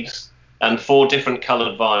sleeves and 4 different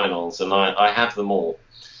coloured vinyls, and I have them all.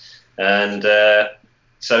 And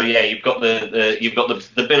so yeah, you've got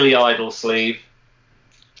the Billy Idol sleeve,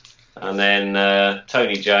 and then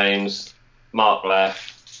Tony James, Mark Laff,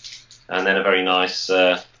 and then a very nice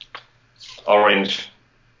orange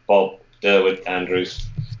Bob Durwood Andrews.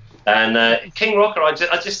 And King Rocker, I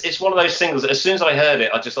just, it's one of those singles that as soon as I heard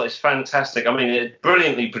it, I just thought it's fantastic. I mean, it's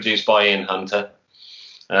brilliantly produced by Ian Hunter.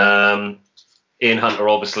 Ian Hunter,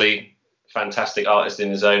 obviously, fantastic artist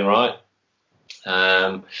in his own right.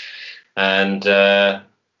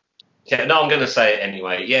 Yeah, no, I'm going to say it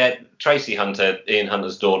anyway. Yeah, Tracy Hunter, Ian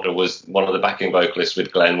Hunter's daughter, was one of the backing vocalists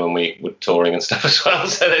with Glenn when we were touring and stuff as well.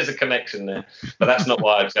 So there's a connection there. But that's not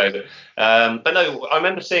why I've chosen it. But no, I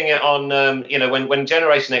remember seeing it on, when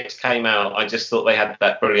Generation X came out, I just thought they had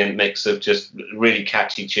that brilliant mix of just really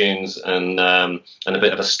catchy tunes and a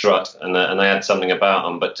bit of a strut, and they had something about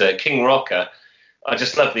them. But King Rocker, I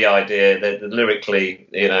just love the idea that lyrically,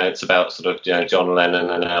 it's about sort of John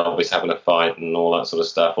Lennon and Elvis having a fight and all that sort of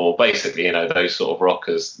stuff, or basically, those sort of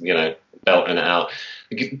rockers, belting it out.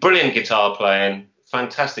 Brilliant guitar playing,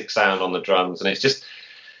 fantastic sound on the drums, and it's just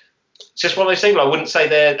one of those things. I wouldn't say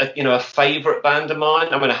they're a favourite band of mine.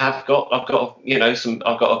 I mean, I've got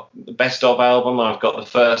a best of album, I've got the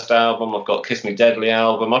first album, I've got Kiss Me Deadly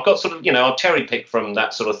album, I've got sort of I'll cherry pick from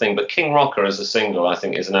that sort of thing. But King Rocker as a single, I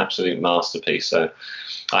think, is an absolute masterpiece. So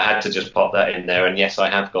I had to just pop that in there. And yes, I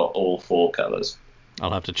have got all 4 colours.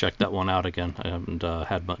 I'll have to check that one out again. I haven't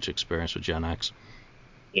had much experience with Gen X.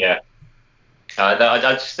 Yeah. I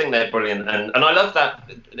just think they're brilliant, and I love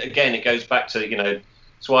that. Again, it goes back to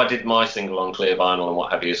that's why I did my single on clear vinyl and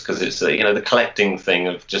what have you, is because it's the collecting thing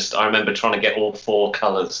of just. I remember trying to get all 4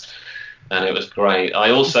 colours, and it was great.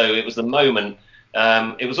 It was the moment.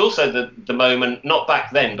 It was also the moment, not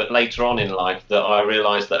back then, but later on in life, that I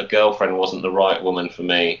realised that a girlfriend wasn't the right woman for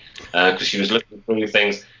me, because she was looking through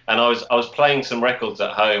things. And I was playing some records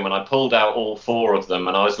at home, and I pulled out all 4 of them,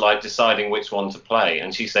 and I was like deciding which one to play.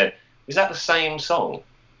 And she said, "Is that the same song?"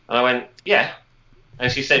 And I went, "Yeah."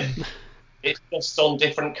 And she said, "It's just on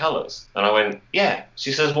different colours." And I went, "Yeah."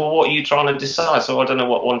 She says, "Well, what are you trying to decide?" So I don't know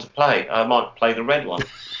what one to play. I might play the red one.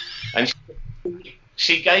 And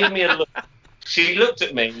she gave me a look. She looked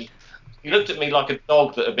at me. She looked at me like a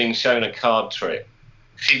dog that had been shown a card trick.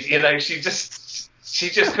 She just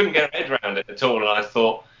couldn't get her head around it at all. And I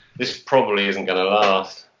thought, this probably isn't going to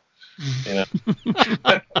last.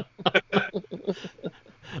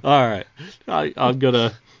 All right, I'm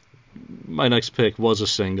gonna. My next pick was a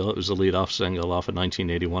single. It was a lead-off single off a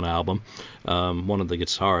 1981 album. One of the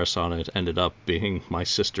guitarists on it ended up being my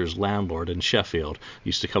sister's landlord in Sheffield.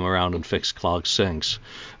 Used to come around and fix clogged sinks.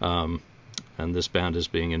 And this band is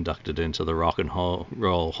being inducted into the Rock and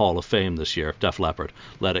Roll Hall of Fame this year. Def Leppard,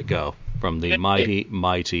 Let It Go, from the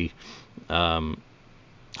mighty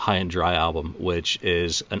High and Dry album, which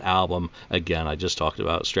is an album, again, I just talked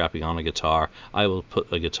about strapping on a guitar. I will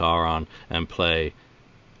put a guitar on and play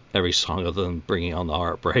every song other than Bringing on the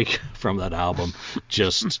Heartbreak from that album.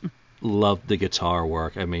 Just loved the guitar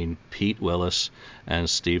work. I mean, Pete Willis and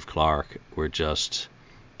Steve Clark were just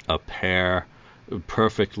a pair,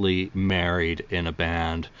 perfectly married in a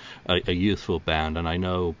band, a youthful band. And I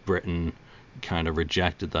know Britain kind of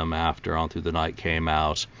rejected them after On Through the Night came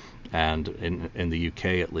out, and in the UK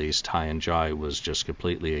at least, High and Dry was just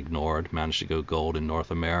completely ignored. Managed to go gold in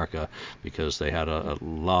North America because they had a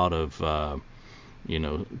lot of kind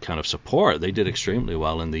of support. They did extremely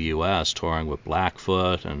well in the US, touring with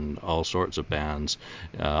Blackfoot and all sorts of bands,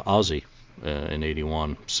 Ozzy in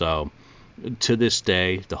 81. So to this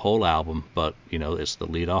day, the whole album, but it's the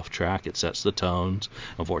lead-off track. It sets the tones.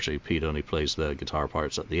 Unfortunately, Pete only plays the guitar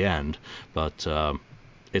parts at the end, but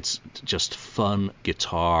it's just fun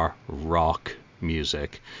guitar rock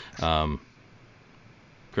music.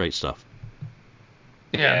 Great stuff.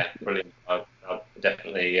 Yeah, brilliant. I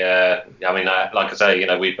definitely. I mean, like I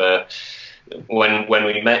say, we've when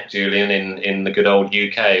we met Julian in the good old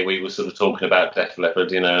UK, we were sort of talking about Def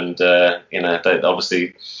Leppard, and they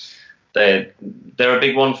obviously they're a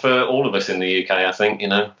big one for all of us in the UK. I think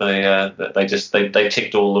they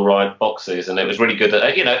ticked all the right boxes, and it was really good that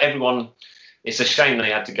everyone. It's a shame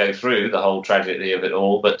they had to go through the whole tragedy of it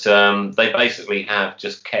all, but they basically have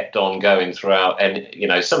just kept on going throughout. And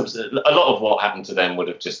a lot of what happened to them would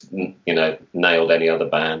have just nailed any other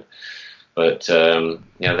band, but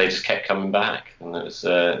they just kept coming back, and it was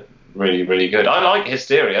really, really good. I like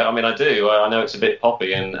Hysteria. I mean, I do. I know it's a bit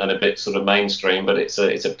poppy and a bit sort of mainstream, but it's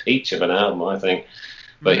a peach of an album, I think.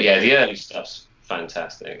 But yeah, the early stuff's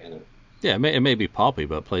fantastic. Yeah, it may be poppy,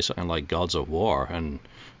 but play something like Gods of War, and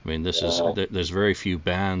I mean, there's very few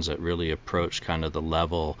bands that really approach kind of the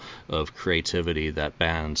level of creativity that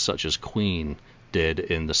bands such as Queen did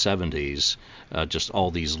in the 70s, just all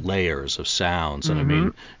these layers of sounds. And I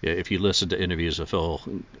mean, if you listen to interviews of Phil,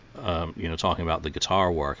 talking about the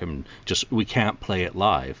guitar work, I mean, we can't play it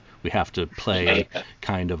live. We have to play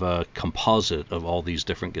kind of a composite of all these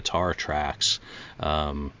different guitar tracks.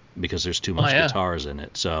 Because there's too much guitars in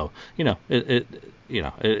it. So,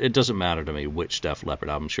 it doesn't matter to me which Def Leppard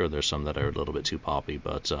album. I'm sure there's some that are a little bit too poppy,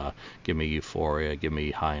 but give me Euphoria, give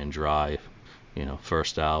me High and Dry,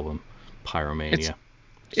 first album, Pyromania.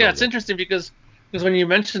 It's interesting because when you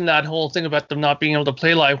mentioned that whole thing about them not being able to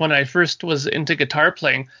play live, when I first was into guitar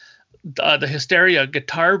playing, the Hysteria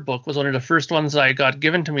guitar book was one of the first ones I got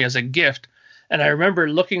given to me as a gift. And I remember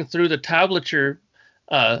looking through the tablature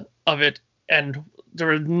of it, and there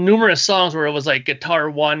were numerous songs where it was like guitar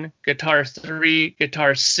 1, guitar 3,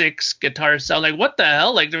 guitar 6, guitar 7. Like, what the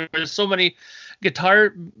hell? Like, there were so many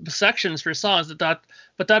guitar sections for songs but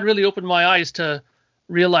that really opened my eyes to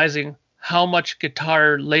realizing how much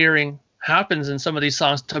guitar layering happens in some of these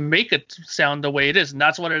songs to make it sound the way it is. And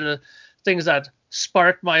that's one of the things that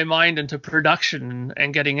sparked my mind into production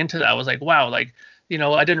and getting into that. I was like, wow, like,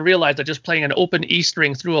 I didn't realize that just playing an open E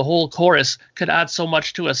string through a whole chorus could add so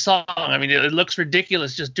much to a song. I mean, it looks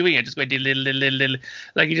ridiculous just doing it, just going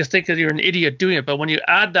like you just think that you're an idiot doing it. But when you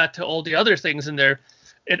add that to all the other things in there,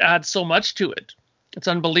 it adds so much to it. It's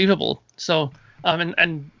unbelievable. So,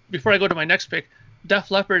 and before I go to my next pick,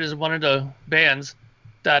 Def Leppard is one of the bands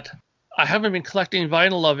that I haven't been collecting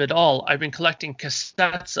vinyl of at all. I've been collecting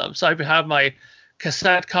cassettes of. So I have my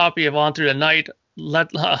cassette copy of On Through the Night,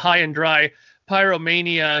 High and Dry,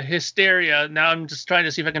 Pyromania, Hysteria. Now I'm just trying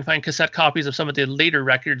to see if I can find cassette copies of some of the later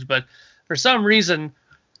records, but for some reason,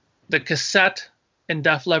 the cassette and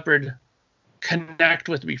Def Leppard connect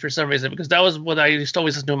with me for some reason, because that was what I used to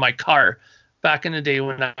always listen to in my car back in the day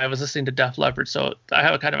when I was listening to Def Leppard. So I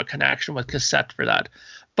have a kind of a connection with cassette for that.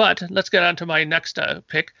 But let's get on to my next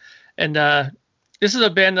pick. And this is a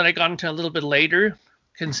band that I got into a little bit later,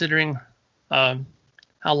 considering how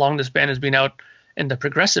long this band has been out in the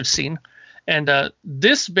progressive scene. And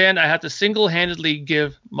this band I have to single-handedly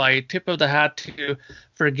give my tip of the hat to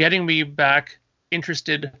for getting me back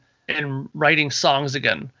interested in writing songs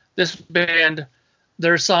again. This band,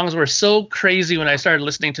 their songs were so crazy when I started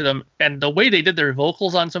listening to them, and the way they did their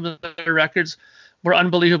vocals on some of their records were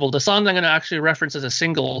unbelievable. The song I'm going to actually reference as a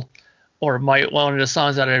single, or one of the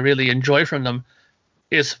songs that I really enjoy from them,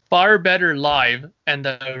 is far better live, and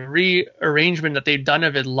the rearrangement that they've done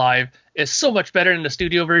of it live is so much better than the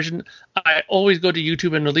studio version. I always go to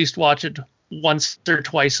YouTube and at least watch it once or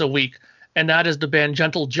twice a week, and that is the band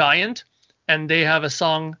Gentle Giant, and they have a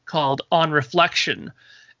song called On Reflection,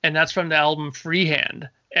 and that's from the album Freehand.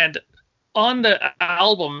 And on the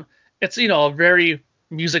album, it's very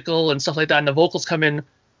musical and stuff like that, and the vocals come in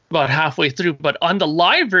about halfway through. But on the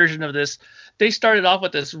live version of this, they started off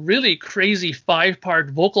with this really crazy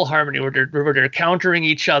 5-part vocal harmony where they're countering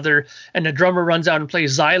each other, and the drummer runs out and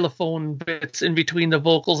plays xylophone bits in between the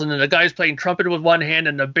vocals, and then the guy's playing trumpet with one hand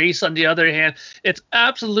and the bass on the other hand. It's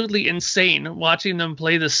absolutely insane watching them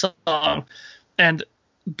play this song. And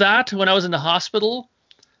that, when I was in the hospital,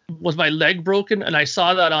 was my leg broken, and I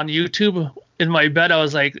saw that on YouTube in my bed. I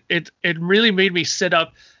was like, it really made me sit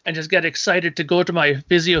up and just get excited to go to my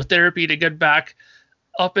physiotherapy to get back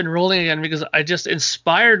up and rolling again, because I just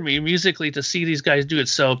inspired me musically to see these guys do it.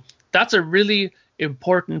 So that's a really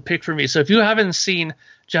important pick for me. So if you haven't seen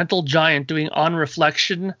Gentle Giant doing On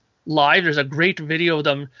Reflection live, there's a great video of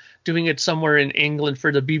them doing it somewhere in England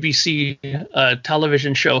for the BBC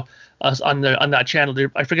television show on that channel.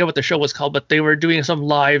 I forget what the show was called, but they were doing some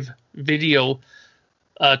live video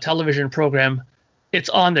television program. It's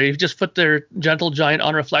on there. You just put their Gentle Giant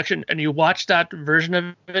On Reflection and you watch that version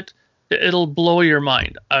of it. It'll blow your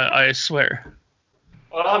mind. I swear.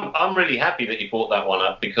 Well, I'm really happy that you brought that one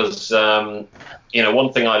up because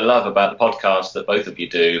one thing I love about the podcast that both of you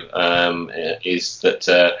do is that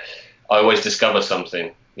I always discover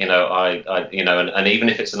something. And even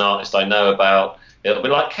if it's an artist I know about, it'll be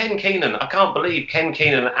like Ken Keenan. I can't believe Ken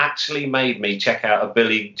Keenan actually made me check out a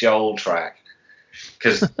Billy Joel track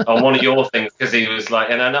because on one of your things, because he was like,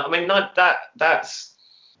 and I mean that's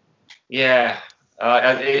yeah.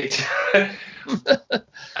 It,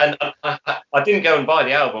 and I didn't go and buy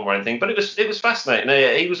the album or anything, but it was fascinating.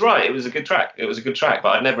 He was right. It was a good track. But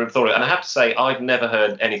I'd never thought it. And I have to say, I've never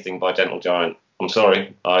heard anything by Gentle Giant. I'm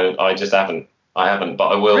sorry, I just haven't. I haven't, but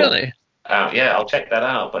I will. Really? Yeah, I'll check that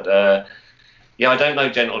out. But I don't know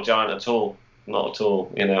Gentle Giant at all. Not at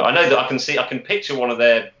all. I know that I can picture one of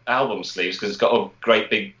their album sleeves because it's got a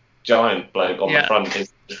great big giant bloke on the front.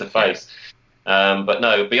 Is the face. But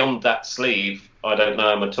no, beyond that sleeve, I don't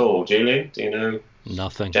know him at all. Julian, do you know?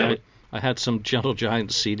 Nothing. I had some Gentle Giant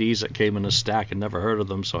CDs that came in a stack and never heard of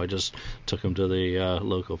them, so I just took them to the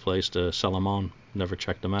local place to sell them on. Never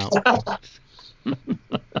checked them out. All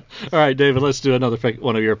right, David, let's do another pick,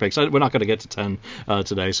 one of your picks. We're not going to get to 10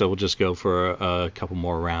 today, so we'll just go for a couple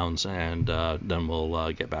more rounds, and then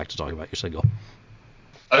we'll get back to talking about your single.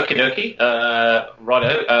 Okie dokie.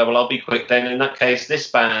 Righto. Well, I'll be quick then. In that case, this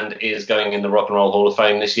band is going in the Rock and Roll Hall of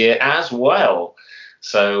Fame this year as well.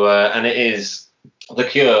 So, and it is The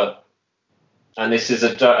Cure. And this is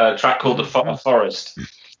a track called The Forest.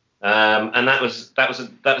 And that was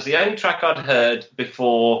the only track I'd heard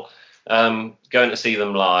before going to see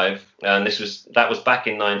them live. And that was back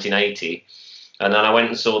in 1980. And then I went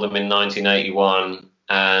and saw them in 1981.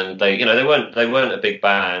 And they weren't a big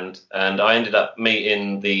band, and I ended up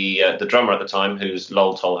meeting the drummer at the time, who's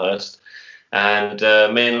Lol Tolhurst, and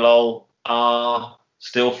me and Lol are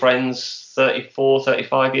still friends 34,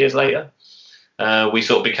 35 years later. We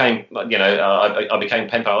sort of became, I became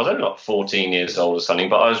pen pal. I was only like 14 years old or something,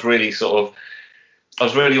 but I was really all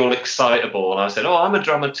excitable, and I said, "Oh, I'm a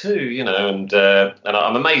drummer too," and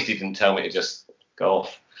I'm amazed he didn't tell me to just go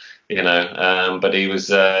off. But he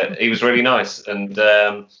was really nice, and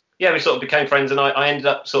we sort of became friends, and I ended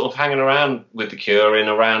up sort of hanging around with The Cure in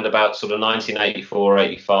around about sort of 1984,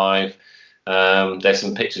 85. There's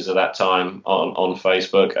some pictures of that time on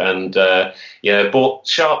Facebook, and brought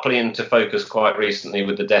sharply into focus quite recently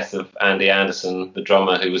with the death of Andy Anderson, the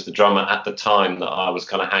drummer, who was the drummer at the time that I was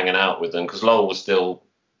kind of hanging out with them, because Lowell was still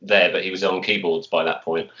there, but he was on keyboards by that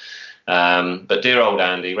point. But dear old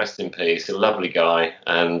Andy, rest in peace, a lovely guy.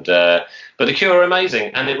 And but The Cure are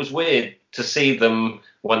amazing, and it was weird to see them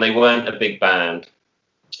when they weren't a big band,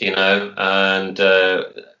 and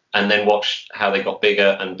then watch how they got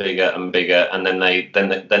bigger and bigger and bigger, and then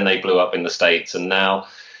they blew up in the States, and now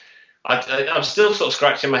I'm still sort of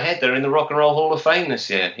scratching my head. They're in the Rock and Roll Hall of Fame this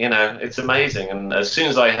year. It's amazing. And as soon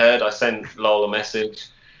as I heard, I sent Lowell a message.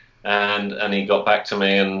 And he got back to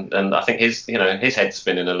me, and I think his head's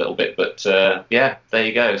spinning a little bit, but there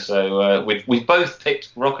you go. So we've both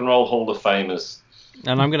picked Rock and Roll Hall of Famers.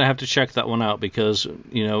 And I'm going to have to check that one out because,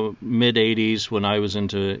 mid 80s when I was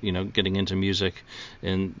into, getting into music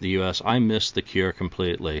in the US, I missed The Cure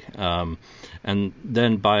completely. And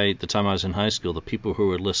then by the time I was in high school, the people who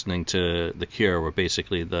were listening to The Cure were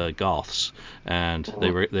basically the goths, and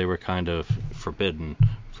they were kind of forbidden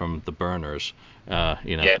from the burners.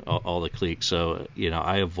 All the cliques. So,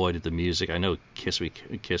 I avoided the music. I know Kiss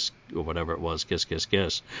or whatever it was, Kiss,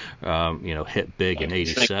 hit big in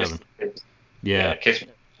 87. Yeah. Kiss.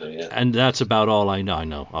 Yeah. And that's about all I know. I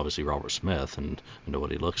know, obviously, Robert Smith, and I know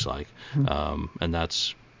what he looks like. And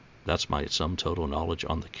that's my sum total knowledge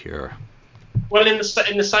on The Cure. Well, in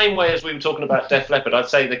the same way as we were talking about Def Leppard, I'd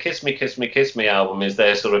say the Kiss Me, Kiss Me, Kiss Me album is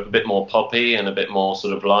there sort of a bit more poppy and a bit more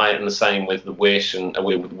sort of light, and the same with the Wish and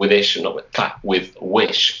with Wish,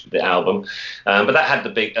 the album. But that had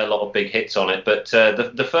a lot of big hits on it. But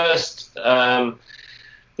the first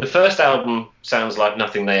album sounds like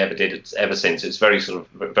nothing they ever did ever since. It's very sort of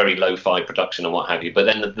very lo-fi production and what have you. But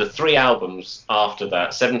then the three albums after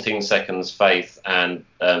that, 17 Seconds, Faith, and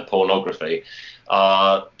Pornography,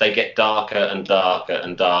 they get darker and darker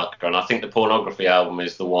and darker. And I think the Pornography album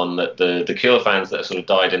is the one that the Cure fans that are sort of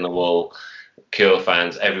dyed in the wool Cure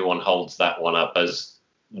fans, everyone holds that one up as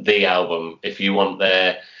the album. If you want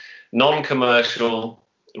their non-commercial,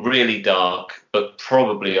 really dark, but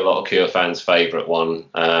probably a lot of Cure fans' favourite one.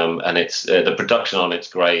 And it's the production on it's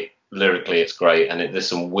great. Lyrically, it's great, and there's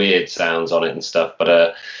some weird sounds on it and stuff.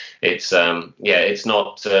 But it's not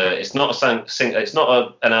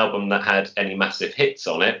an album that had any massive hits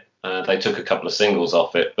on it. They took a couple of singles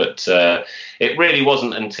off it, but it really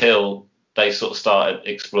wasn't until they sort of started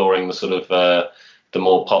exploring the sort of the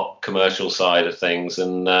more pop commercial side of things,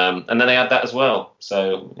 and then they had that as well.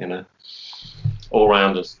 So all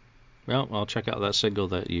rounders. Well, I'll check out that single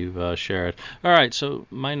that you've shared. All right, so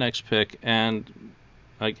my next pick, and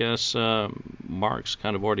I guess Mark's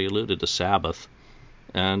kind of already alluded to Sabbath,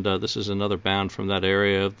 and this is another band from that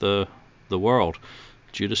area of the world,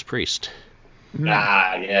 Judas Priest.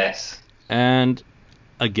 Ah, yes. And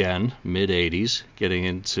again, mid-'80s, getting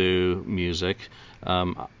into music.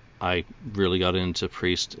 I really got into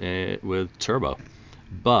Priest with Turbo.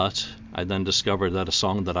 But I then discovered that a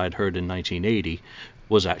song that I'd heard in 1980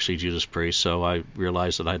 was actually Judas Priest, so I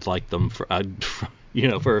realized that I'd liked them for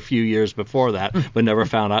a few years before that, but never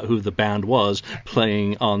found out who the band was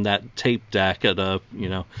playing on that tape deck at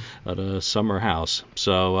a summer house.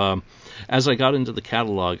 So as I got into the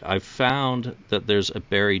catalog, I found that there's a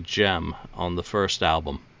buried gem on the first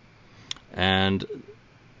album. And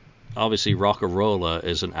obviously Rock-a-Rolla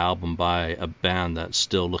is an album by a band that's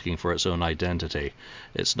still looking for its own identity.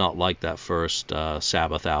 It's not like that first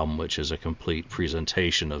Sabbath album, which is a complete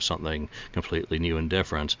presentation of something completely new and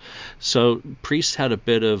different. So Priest had a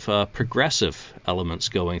bit of progressive elements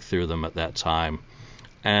going through them at that time.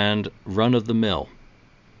 And Run of the Mill,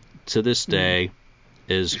 to this day,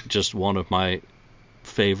 is just one of my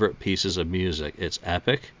favorite pieces of music. It's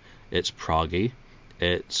epic, it's proggy,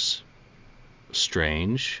 it's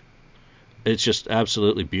strange, it's just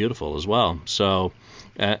absolutely beautiful as well. So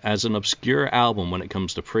as an obscure album when it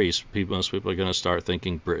comes to Priest, most people are going to start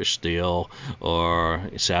thinking British Steel or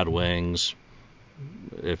Sad Wings.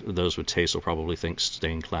 If those with taste will probably think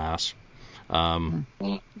Stained Class, some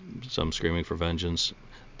Screaming for Vengeance.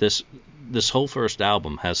 This whole first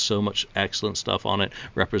album has so much excellent stuff on it,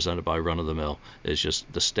 represented by Run of the Mill. Is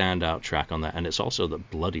just the standout track on that, and it's also the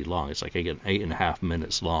bloody long. It's like 8.5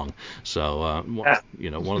 minutes long. So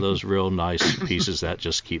one of those real nice pieces that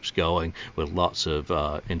just keeps going with lots of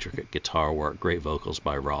intricate guitar work, great vocals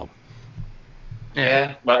by Rob.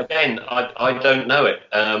 Yeah, but again, I don't know it,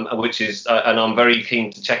 which is, and I'm very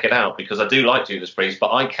keen to check it out because I do like Judas Priest,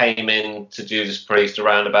 but I came in to Judas Priest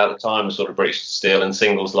around about the time of sort of British Steel and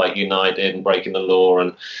singles like United and Breaking the Law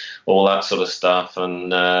and all that sort of stuff,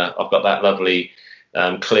 and I've got that lovely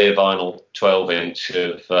clear vinyl 12-inch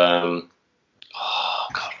of,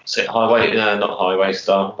 what's it, Highway? No, not Highway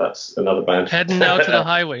Star, that's another band. Heading Out to the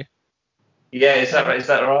Highway. Yeah, is that right? Is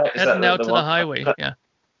that right? Is Heading that Out to the one? Highway, yeah.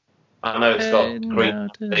 I know it's got Green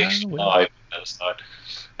Nation Live on the other side.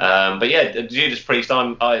 But yeah, Judas Priest,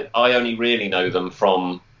 I only really know them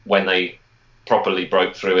from when they properly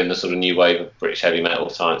broke through in the sort of new wave of British heavy metal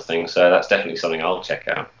type thing. So that's definitely something I'll check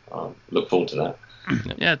out. I'll look forward to that.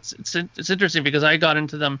 Yeah, it's interesting because I got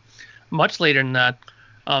into them much later than that.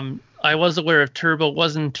 I was aware of Turbo,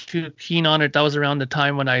 wasn't too keen on it. That was around the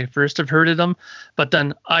time when I first have heard of them. But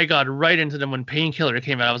then I got right into them when Painkiller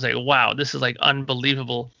came out. I was like, wow, this is like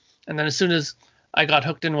unbelievable. And then as soon as I got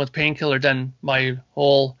hooked in with Painkiller, then my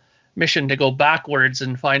whole mission to go backwards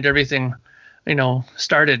and find everything,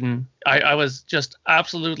 started. And I was just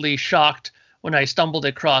absolutely shocked when I stumbled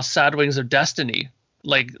across Sad Wings of Destiny.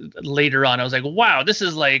 Like later on, I was like, wow, this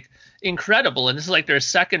is like incredible. And this is like their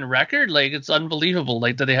second record. Like, it's unbelievable.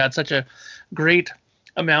 Like that they had such a great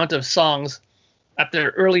amount of songs at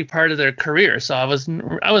their early part of their career. So I was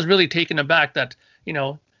really taken aback that,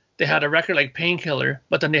 they had a record like Painkiller,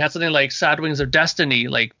 but then they had something like Sad Wings of Destiny,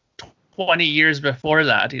 like 20 years before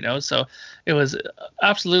that, So it was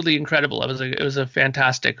absolutely incredible. It was a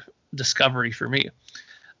fantastic discovery for me.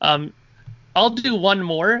 I'll do one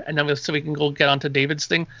more, and then so we can go get onto David's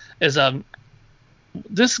thing. Is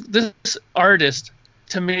this artist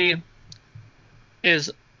to me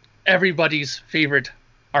is everybody's favorite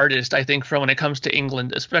artist, I think, from when it comes to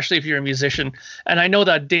England, especially if you're a musician. And I know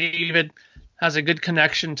that David has a good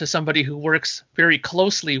connection to somebody who works very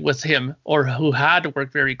closely with him or who had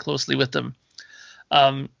worked very closely with him.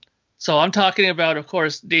 So I'm talking about, of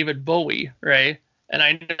course, David Bowie, right? And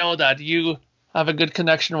I know that you have a good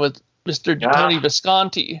connection with Mr. Tony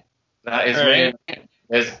Visconti. That is right?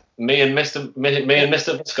 me and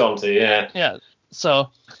Mr. Visconti, yeah. Yeah.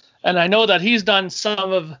 So, and I know that he's done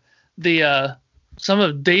some of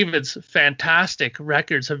David's fantastic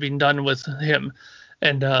records have been done with him.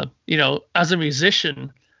 And, as a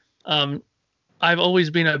musician, I've always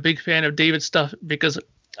been a big fan of David's stuff because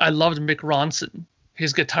I loved Mick Ronson.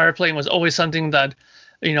 His guitar playing was always something that,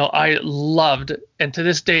 I loved. And to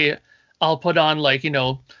this day, I'll put on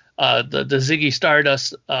the Ziggy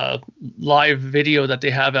Stardust live video that they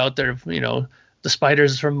have out there, the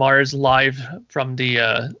Spiders from Mars live from the,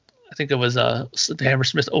 I think it was the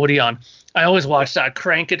Hammersmith Odeon. I always watch that,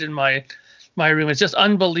 crank it in my room. It's just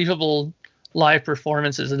unbelievable live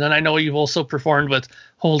performances. And then I know you've also performed with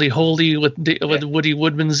Holy Holy with Woody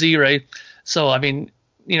Woodmansey, right? So I mean,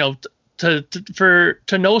 you know,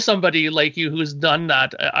 to know somebody like you who's done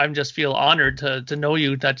that, I just feel honored to know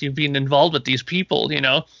you, that you've been involved with these people, you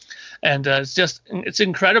know. And it's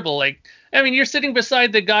incredible. Like, I mean, you're sitting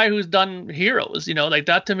beside the guy who's done Heroes, you know, like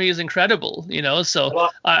that to me is incredible, you know. So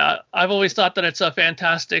I've always thought that it's a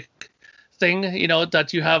fantastic thing, you know,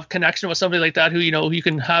 that you have connection with somebody like that who, you know, you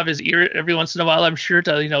can have his ear every once in a while, I'm sure,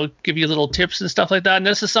 to, you know, give you little tips and stuff like that. And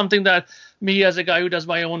this is something that me, as a guy who does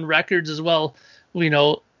my own records as well, you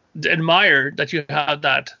know, admire, that you have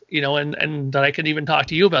that, you know, and that I can even talk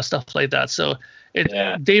to you about stuff like that. So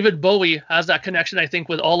David Bowie has that connection, I think,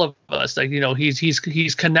 with all of us. Like, you know,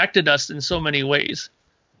 he's connected us in so many ways.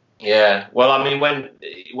 Yeah, well, I mean, when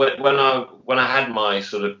I had my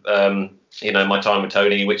sort of you know, my time with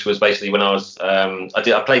Tony, which was basically when I was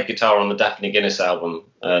I played guitar on the Daphne Guinness album,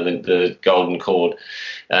 the Golden Chord,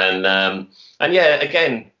 and yeah,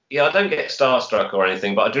 again, yeah, I don't get starstruck or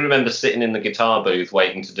anything, but I do remember sitting in the guitar booth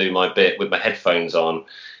waiting to do my bit with my headphones on,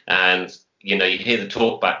 and you know, you hear the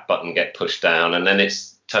talkback button get pushed down, and then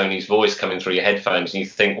it's Tony's voice coming through your headphones, and you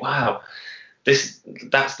think, wow.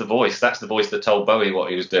 That's the voice that told Bowie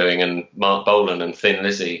what he was doing, and Mark Bolan and Thin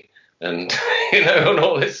Lizzy, and you know, and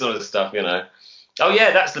all this sort of stuff, you know. Oh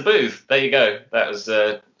yeah, that's the booth. There you go. That was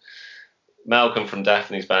Malcolm from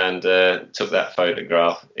Daphne's band took that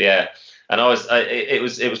photograph. Yeah, and it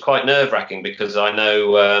was quite nerve wracking, because I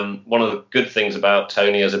know one of the good things about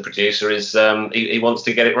Tony as a producer is he wants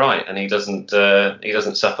to get it right, and he doesn't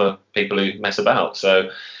suffer people who mess about.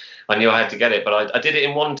 So I knew I had to get it, but I did it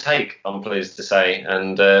in one take, I'm pleased to say.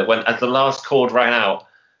 And when as the last chord rang out,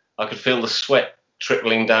 I could feel the sweat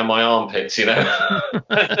trickling down my armpits, you know.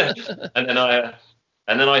 and then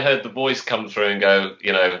I heard the voice come through and go,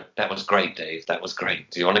 you know, that was great, Dave. That was great.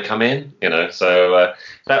 Do you want to come in? You know, so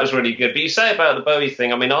that was really good. But you say about the Bowie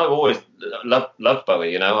thing. I mean, I've always loved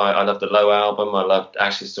Bowie. You know, I loved the Low album. I loved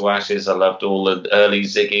Ashes to Ashes. I loved all the early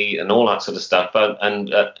Ziggy and all that sort of stuff. But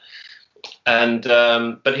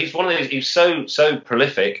he's one of these. He's so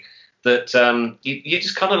prolific that you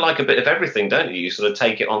just kind of like a bit of everything, don't you? You sort of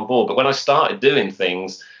take it on board. But when I started doing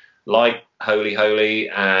things like Holy Holy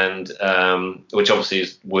and which obviously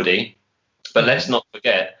is Woody, but let's not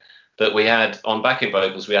forget that we had on backing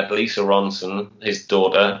vocals we had Lisa Ronson, his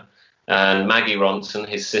daughter, and Maggie Ronson,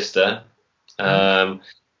 his sister, and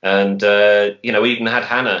you know, we even had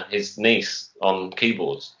Hannah, his niece, on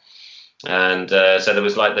keyboards. And so there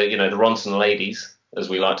was like the Ronson ladies, as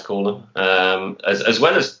we like to call them, as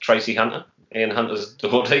well as Tracy Hunter, Ian Hunter's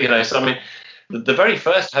daughter. You know, so I mean, the very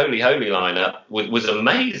first Holy Holy lineup was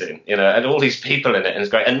amazing. You know, and all these people in it, and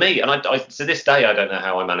it's great. And me, and I to this day, I don't know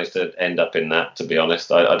how I managed to end up in that. To be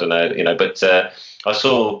honest, I don't know. You know, but I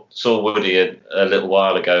saw Woody a little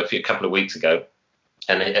while ago, a couple of weeks ago,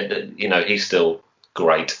 and you know, he's still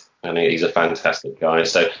great. And he's a fantastic guy.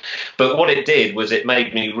 So, but what it did was it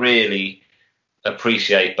made me really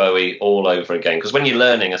appreciate Bowie all over again. Because when you're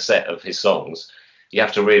learning a set of his songs, you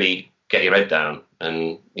have to really get your head down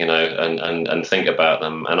and, you know, and think about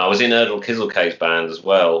them. And I was in Erdal Kizilka's band as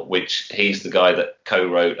well, which he's the guy that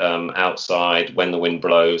co-wrote Outside, When the Wind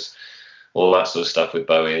Blows, all that sort of stuff with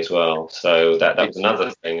Bowie as well. So that was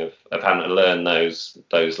another thing of having to learn those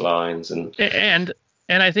lines.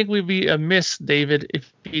 And I think we'd be amiss, David,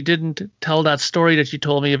 if you didn't tell that story that you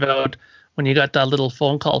told me about when you got that little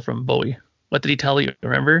phone call from Bowie. What did he tell you?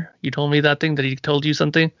 Remember? You told me that thing, that he told you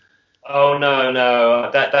something? Oh,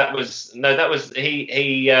 no. That was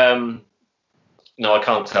he no, I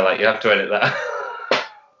can't tell that. You have to edit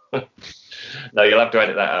that. No, you'll have to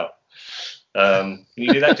edit that out. Can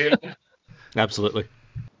you do that, Julian? Absolutely.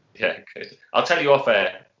 Yeah, good. I'll tell you off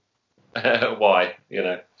air why, you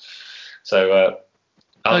know. So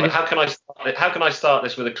okay. How can I start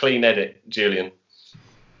this with a clean edit, Julian?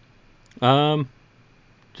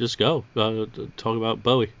 Just go talk about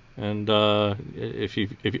Bowie, and if you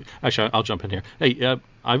actually, I'll jump in here. Hey,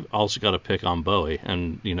 I've also got to pick on Bowie,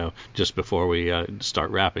 and you know, just before we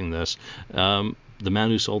start wrapping this, The Man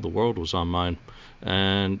Who Sold the World was on mine,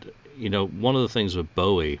 and you know, one of the things with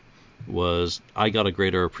Bowie was I got a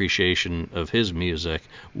greater appreciation of his music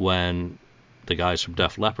when the guys from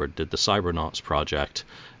Def Leppard did the Cybernauts project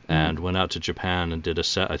and went out to Japan and did a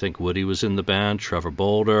set. I think Woody was in the band, Trevor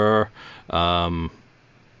Bolder,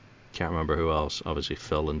 can't remember who else, obviously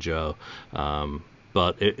Phil and Joe,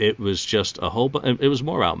 but it was just a whole it was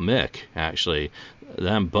more about Mick actually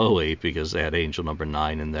than Bowie, because they had Angel Number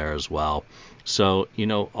 9 in there as well. So you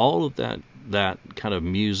know, all of that kind of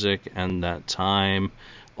music and that time,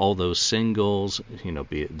 all those singles, you know,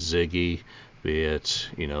 be it Ziggy, be it,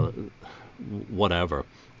 you know, whatever,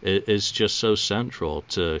 is just so central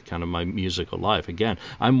to kind of my musical life. Again,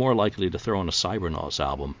 I'm more likely to throw on a Cybernauts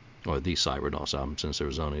album, or the Cybernauts album, since there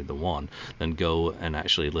was only the one, than go and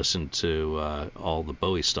actually listen to all the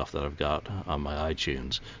Bowie stuff that I've got on my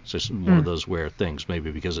iTunes. So it's one of those weird things,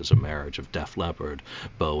 maybe because it's a marriage of Def Leppard,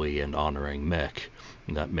 Bowie, and honoring Mick,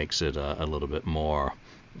 that makes it a little bit more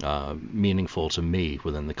meaningful to me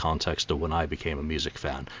within the context of when I became a music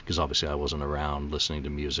fan, because obviously I wasn't around listening to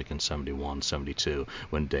music in 71, 72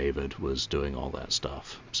 when David was doing all that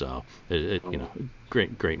stuff. So it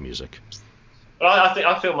great music. But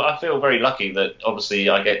I feel very lucky that obviously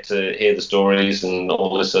I get to hear the stories and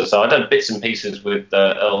all this. So I've done bits and pieces with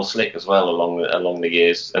Earl Slick as well along the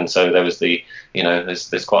years, and so there was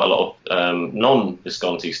there's quite a lot of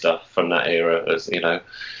non-Visconti stuff from that era, as you know.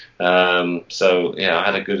 So yeah, I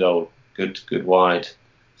had a good wide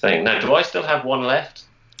thing. Now, do I still have one left?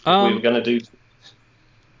 We were going to do.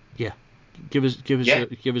 Yeah, give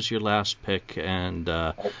us your last pick, and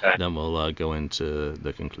okay. Then we'll go into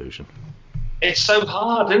the conclusion. It's so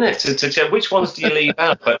hard, isn't it, to check which ones do you leave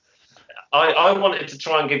out? But I wanted to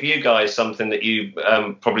try and give you guys something that you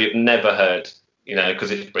probably have never heard,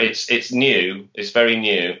 because it's new, it's very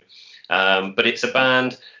new, but it's a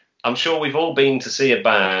band. I'm sure we've all been to see a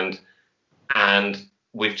band, and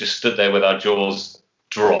we've just stood there with our jaws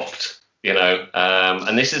dropped,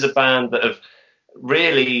 and this is a band that have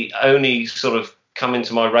really only sort of come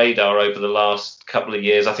into my radar over the last couple of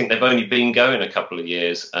years. I think they've only been going a couple of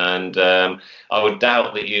years, and I would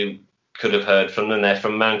doubt that you could have heard from them. They're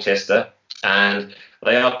from Manchester, and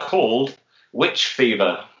they are called Witch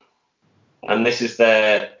Fever, and this is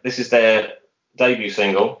their debut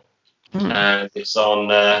single, and it's on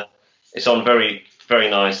very, very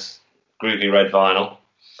nice groovy red vinyl.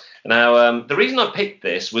 Now, the reason I picked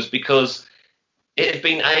this was because it had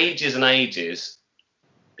been ages and ages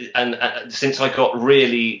and since I got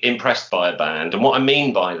really impressed by a band. And what I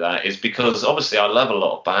mean by that is because obviously I love a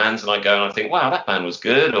lot of bands, and I go and I think, wow, that band was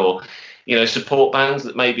good, or support bands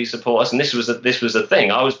that maybe support us. And this was a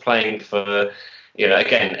thing. I was playing for,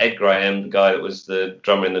 again, Ed Graham, the guy that was the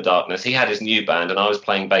drummer in The Darkness. He had his new band, and I was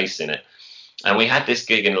playing bass in it. And we had this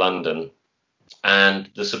gig in London, and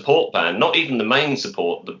the support band, not even the main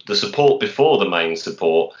support, the support before the main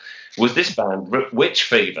support, was this band, Witch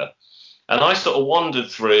Fever. And I sort of wandered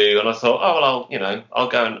through, and I thought, oh well, I'll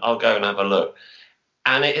go and have a look.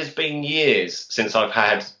 And it has been years since I've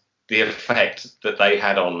had the effect that they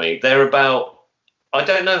had on me. They're about, I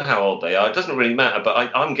don't know how old they are. It doesn't really matter,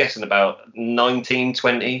 but I'm guessing about 19,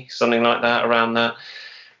 20, something like that, around that.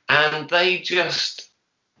 And they just,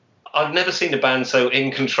 I've never seen a band so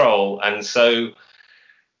in control, and so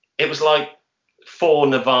it was like 4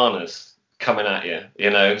 Nirvanas coming at you,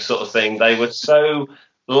 sort of thing. They were so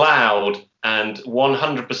loud and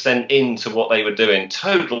 100% into what they were doing,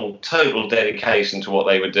 total dedication to what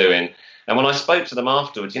they were doing. And when I spoke to them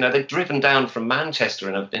afterwards, they'd driven down from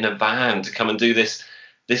Manchester in a van to come and do this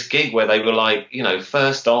gig where they were like,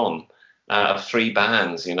 first on of 3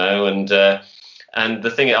 bands, and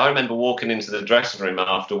the thing, I remember walking into the dressing room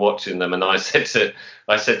after watching them, and I said to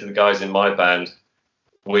the guys in my band,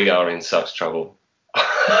 we are in such trouble.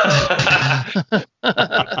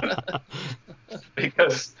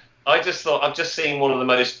 Because I just thought, I've just seen one of the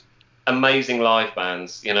most amazing live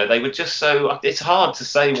bands. They were just so, it's hard to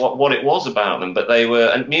say what it was about them, but they were,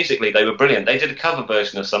 and musically they were brilliant. They did a cover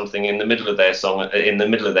version of something in the middle of their song, in the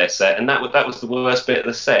middle of their set, and that was the worst bit of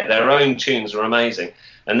the set. Their own tunes were amazing.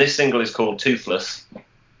 And this single is called Toothless,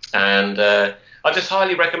 and I just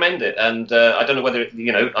highly recommend it. And I don't know whether,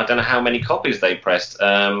 I don't know how many copies they pressed.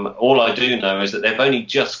 All I do know is that they've only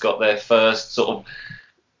just got their first sort of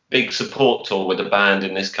big support tour with a band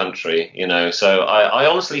in this country, So I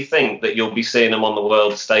honestly think that you'll be seeing them on the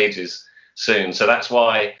world stages soon. So that's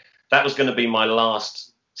why that was going to be my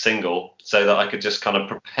last single, so that I could just kind of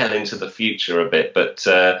propel into the future a bit. But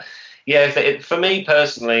yeah, for me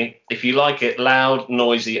personally, if you like it loud,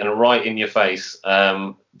 noisy, and right in your face,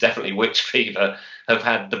 definitely Witch Fever have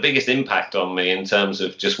had the biggest impact on me in terms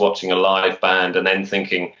of just watching a live band and then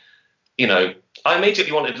thinking, I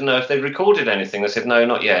immediately wanted to know if they'd recorded anything. They said, no,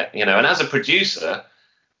 not yet. And as a producer,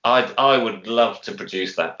 I would love to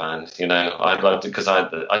produce that band. I'd love to, because I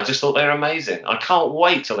just thought they were amazing. I can't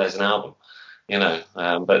wait till there's an album.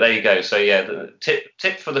 But there you go. So yeah, the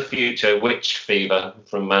tip for the future: Witch Fever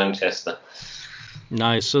from Manchester.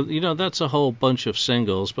 Nice. So that's a whole bunch of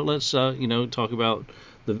singles, but let's talk about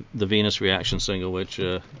the Venus Reaction single, which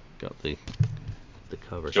got the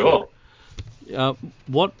cover. Sure.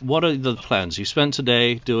 What are the plans? You spent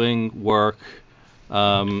today doing work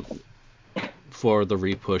for the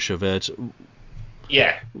repush of it.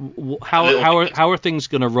 Yeah. How are things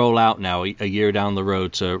going to roll out now, a year down the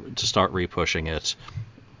road, to start repushing it?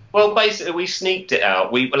 Well, basically, we sneaked it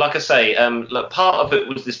out. Like I say, look, part of it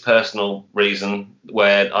was this personal reason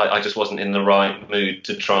where I just wasn't in the right mood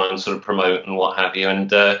to try and sort of promote and what have you. And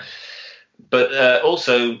but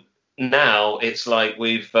also now it's like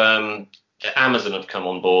we've Amazon have come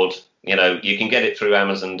on board. You know, you can get it through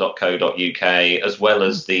Amazon.co.uk as well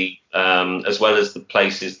as the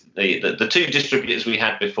places, the two distributors we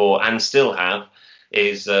had before and still have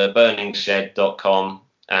is burningshed.com.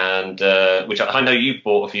 And which I know you've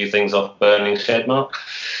bought a few things off Burning Shed, Mark.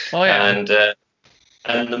 Oh yeah. And the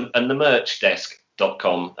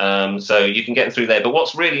merchdesk.com. So you can get them through there. But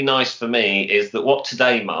what's really nice for me is that what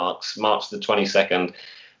today marks the 22nd,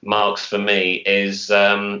 marks for me is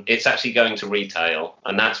it's actually going to retail,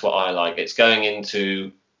 and that's what I like. It's going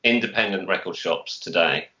into independent record shops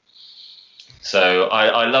today. So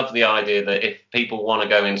I love the idea that if people want to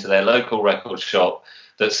go into their local record shop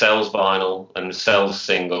that sells vinyl and sells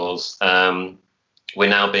singles, we're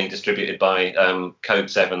now being distributed by Code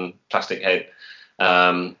 7 Plastic Head,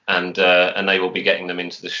 and they will be getting them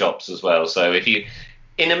into the shops as well. So if you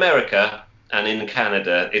in America and in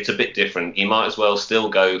Canada, it's a bit different. You might as well still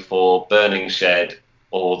go for Burning Shed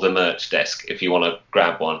or the Merch Desk if you want to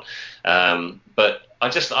grab one. But I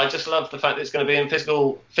just love the fact that it's going to be in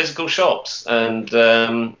physical shops, and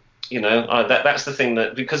that's the thing,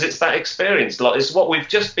 that because it's that experience. Like, it's what we've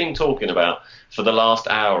just been talking about for the last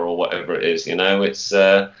hour or whatever it is. You know, it's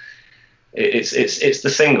the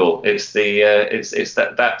single. It's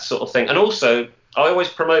that sort of thing. And also, I always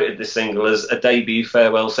promoted this single as a debut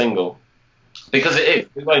farewell single. Because it is.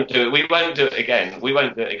 We won't do it. We won't do it again.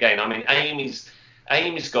 I mean,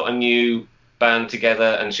 Amy's got a new band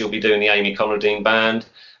together, and she'll be doing the Amy Conradine band.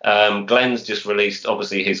 Glenn's just released,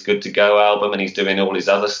 obviously, his Good to Go album, and he's doing all his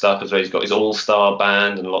other stuff as well. He's got his all-star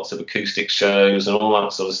band and lots of acoustic shows and all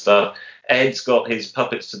that sort of stuff. Ed's got his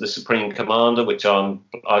Puppets to the Supreme Commander, which I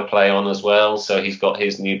play on as well. So he's got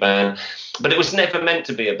his new band. But it was never meant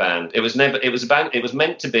to be a band. It was a band. It was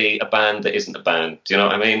meant to be a band that isn't a band. Do you know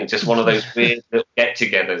what I mean? Just one of those weird little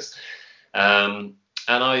get-togethers. And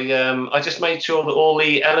I just made sure that all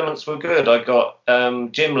the elements were good. I got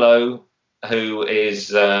Jim Lowe, who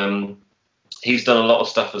is he's done a lot of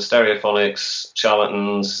stuff for Stereophonics,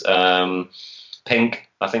 Charlatans, Pink,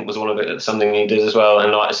 I think was one of it, something he did as well.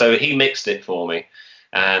 And so he mixed it for me,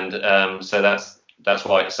 and so that's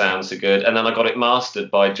why it sounds so good. And then I got it mastered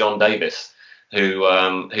by John Davis, who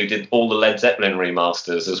did all the Led Zeppelin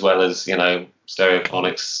remasters, as well as, you know,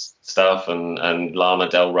 Stereophonics stuff and Lana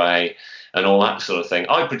Del Rey and all that sort of thing.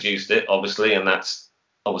 I produced it, obviously, and that's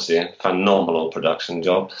obviously a phenomenal production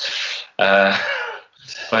job. But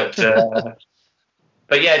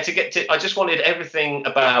yeah, I just wanted everything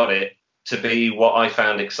about it to be what I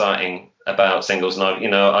found exciting about singles. And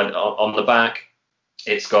on the back,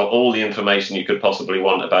 it's got all the information you could possibly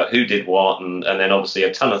want about who did what, and then obviously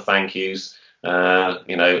a ton of thank yous.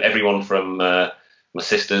 Everyone from my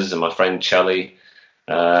sisters and my friend Chelly,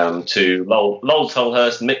 to Lol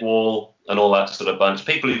Tolhurst, Mick Wall, and all that sort of bunch.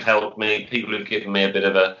 People who've helped me, people who've given me a bit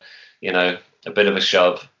of a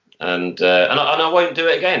shove. And I won't do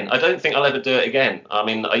it again. I don't think I'll ever do it again. I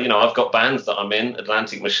mean, I've got bands that I'm in,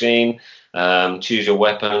 Atlantic Machine, Choose Your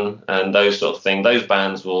Weapon, and those sort of thing. Those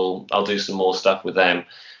bands I'll do some more stuff with them.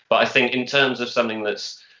 But I think in terms of something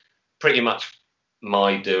that's pretty much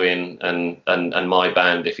my doing and my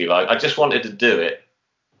band, if you like, I just wanted to do it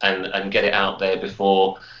and get it out there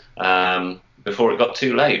before it got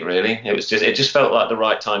too late. Really, it just felt like the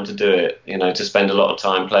right time to do it. You know, to spend a lot of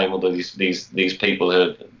time playing with all these people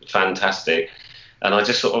who are fantastic, and I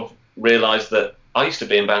just sort of realised that I used to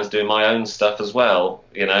be in bands doing my own stuff as well.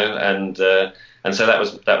 You know, and so that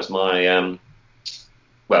was my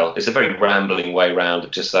well, it's a very rambling way round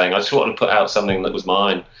of just saying I just wanted to put out something that was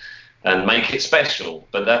mine and make it special.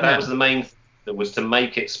 But that was the main thing, that was to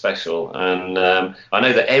make it special. And I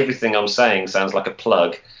know that everything I'm saying sounds like a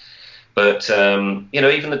plug, but even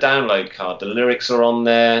the download card, the lyrics are on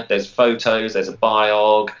there. There's photos. There's a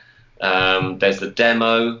biog. There's the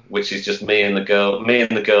demo, which is just me and the girl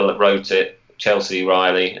that wrote it, Chelsea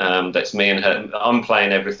Riley. That's me and her. I'm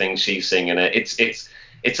playing everything. She's singing it. It's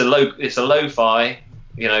a lo-fi,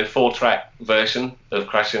 4-track version of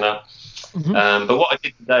Crashing Up. Mm-hmm. But what I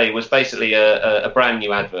did today was basically a brand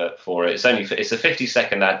new advert for it. It's a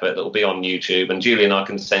 50-second advert that will be on YouTube, and Julian, I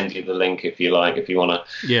can send you the link if you like, if you want to.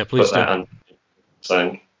 Yeah, please put that on.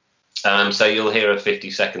 So you'll hear a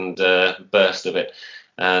 50-second burst of it,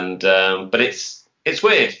 and but it's It's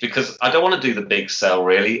weird because I don't want to do the big sell,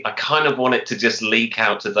 really. I kind of want it to just leak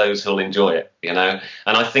out to those who'll enjoy it, you know?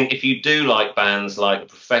 And I think if you do like bands like the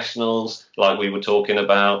Professionals, like we were talking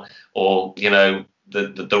about, or, you know,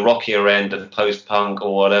 the rockier end of post-punk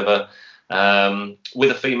or whatever,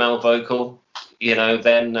 with a female vocal, you know,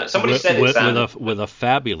 then somebody said it sounded... with a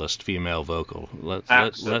fabulous female vocal.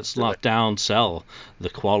 Let's not downsell the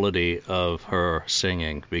quality of her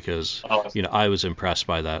singing, because you know, I was impressed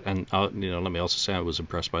by that, and you know, let me also say I was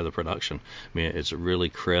impressed by the production. I mean, it's a really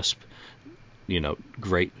crisp, you know,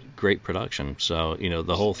 great production. So you know,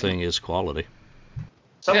 the whole thing is quality.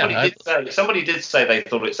 Somebody did say they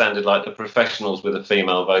thought it sounded like the Professionals with a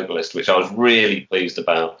female vocalist, which I was really pleased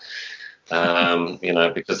about. You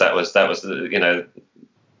know, because that was the, you know,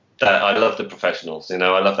 that I love the Professionals, you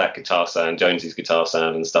know, I love that guitar sound, Jonesy's guitar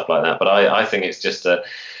sound and stuff like that. But I think it's just I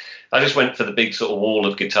just went for the big sort of wall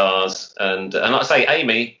of guitars, and like I say,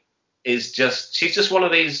 Amy she's just one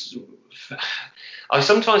of these. I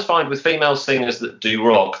sometimes find with female singers that do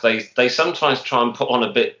rock, they sometimes try and put on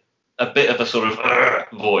a bit of a sort of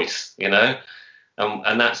voice, you know,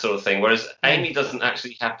 and that sort of thing. Whereas Amy doesn't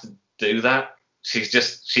actually have to do that. She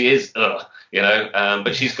is, you know,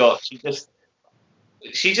 but she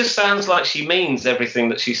just sounds like she means everything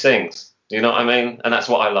that she sings. You know what I mean? And that's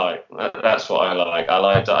what I like. That's what I like.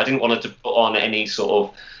 I didn't want her to put on any sort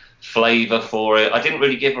of flavour for it. I didn't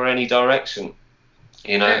really give her any direction.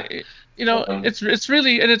 You know. You know, it's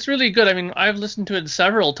really good. I mean, I've listened to it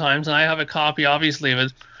several times, and I have a copy, obviously, of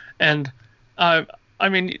it. And I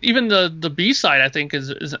mean, even the B-side, I think, is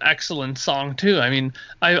an excellent song too. I mean,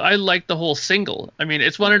 I like the whole single. I mean,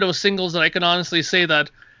 it's one of those singles that I can honestly say that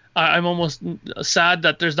I'm almost sad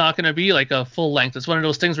that there's not going to be like a full length. It's one of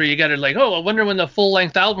those things where you get it like, oh, I wonder when the full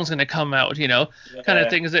length album's going to come out, you know, kind of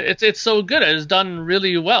thing. It's so good. It's done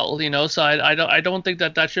really well, you know. So I don't think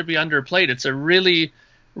that should be underplayed. It's a really,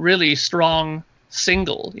 really strong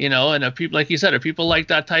single, you know. And if people, like you said, if people like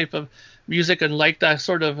that type of music and like that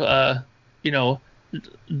sort of you know,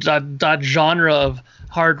 that genre of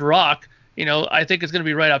hard rock, you know, I think it's going to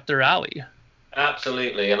be right up their alley.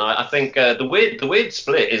 Absolutely, and I think the weird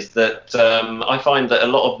split is that I find that a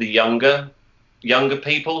lot of the younger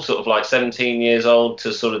people, sort of like 17 years old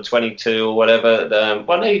to sort of 22 or whatever,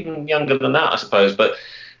 well, even younger than that, I suppose, but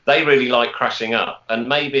they really like Crashing Up, and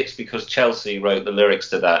maybe it's because Chelsea wrote the lyrics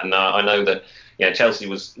to that, and I know that. Yeah, Chelsea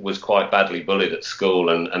was quite badly bullied at school,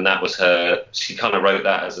 and that was her. She kind of wrote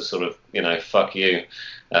that as a sort of, you know, fuck you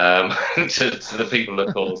to the people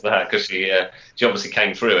that caused that, because she obviously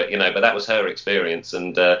came through it, you know. But that was her experience,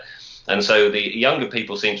 and so the younger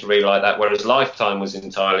people seem to really like that. Whereas Lifetime was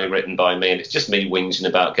entirely written by me, and it's just me whinging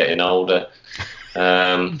about getting older.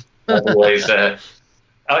 Always. I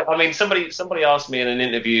mean, somebody asked me in an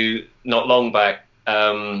interview not long back.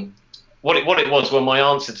 What it was, well, my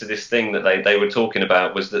answer to this thing that they were talking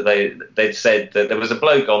about was that they'd said that there was a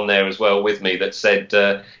bloke on there as well with me that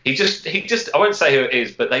said he just I won't say who it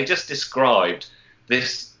is, but they just described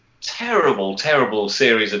this terrible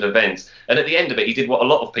series of events, and at the end of it he did what a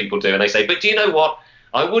lot of people do, and they say, but do you know what?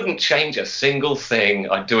 I wouldn't change a single thing.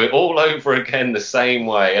 I'd do it all over again the same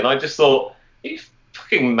way. And I just thought, are you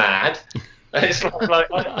fucking mad? And it's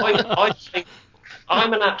like I think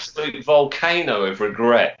I'm an absolute volcano of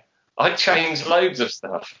regret. I change loads of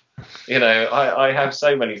stuff, you know. I have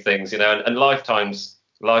so many things, you know, and Lifetime's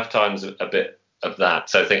a bit of that.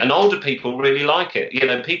 So I think, and older people really like it. You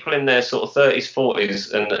know, people in their sort of 30s,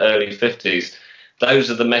 40s, and early 50s. Those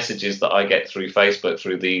are the messages that I get through Facebook,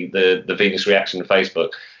 through the Venus Reaction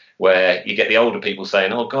Facebook, where you get the older people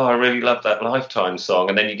saying, "Oh God, I really love that Lifetime song,"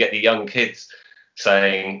 and then you get the young kids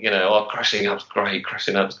saying, you know, "Oh, Crashing Up's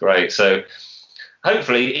great." So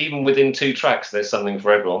hopefully, even within 2 tracks, there's something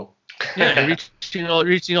for everyone. Yeah, reaching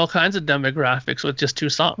all kinds of demographics with just 2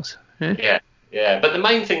 songs. Yeah. But the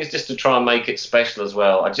main thing is just to try and make it special as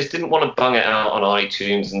well. I just didn't want to bung it out on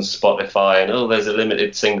iTunes and Spotify and there's a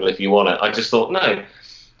limited single if you want it. I just thought, no,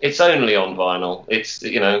 it's only on vinyl. It's,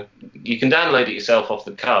 you know, you can download it yourself off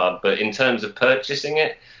the card, but in terms of purchasing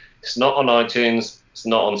it, it's not on iTunes, it's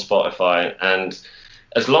not on Spotify, and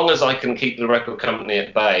as long as I can keep the record company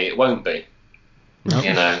at bay, it won't be. Nope.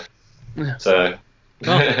 You know, so.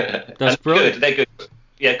 Oh, that's brilliant. They're good.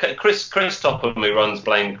 Yeah, Chris Topham, who runs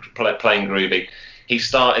Plain Groovy, he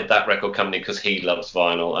started that record company because he loves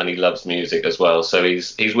vinyl and he loves music as well. So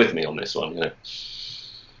he's with me on this one. You know.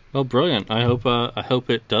 Well, brilliant. I hope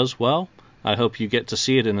it does well. I hope you get to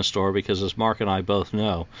see it in a store, because as Mark and I both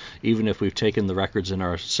know, even if we've taken the records in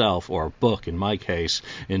ourselves, or a book in my case,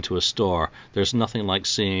 into a store, there's nothing like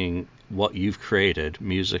seeing what you've created,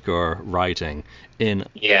 music or writing, in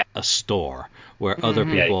a store where other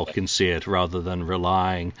people can see it, rather than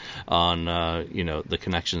relying on the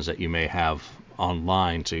connections that you may have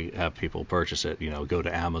online to have people purchase it, go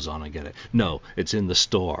to Amazon and get it. No, it's in the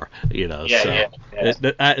store,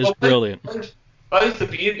 That is brilliant. Both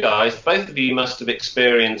of you must have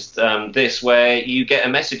experienced this, where you get a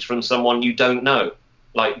message from someone you don't know.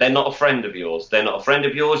 Like, they're not a friend of yours.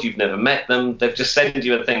 You've never met them. They've just sent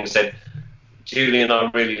you a thing and said, Julian, I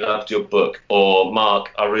really loved your book, or Mark,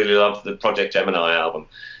 I really loved the Project Gemini album.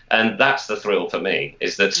 And that's the thrill for me,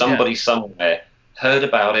 is that somebody somewhere heard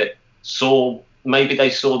about it, maybe they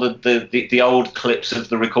saw the old clips of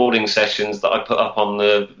the recording sessions that I put up on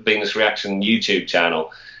the Venus Reaction YouTube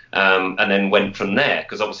channel, and then went from there,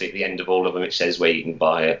 because obviously at the end of all of them it says where you can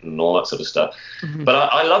buy it and all that sort of stuff. Mm-hmm. But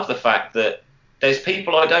I love the fact that there's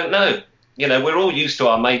people I don't know. We're all used to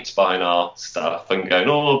our mates buying our stuff and going,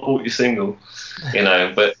 oh, I bought your single,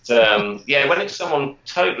 But when it's someone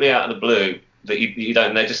totally out of the blue that you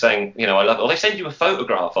don't, they're just saying, I love it. Or they send you a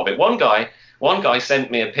photograph of it. One guy sent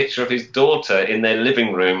me a picture of his daughter in their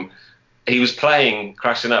living room. He was playing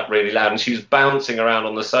Crashing Up really loud, and she was bouncing around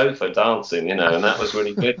on the sofa dancing, and that was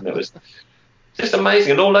really good. And it was just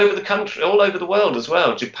amazing. And all over the country, all over the world as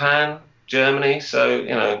well, Japan, Germany. So,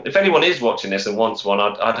 if anyone is watching this and wants one,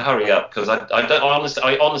 I'd hurry up, because I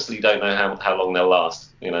honestly don't know how long they'll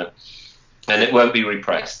last, And it won't be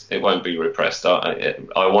repressed. I want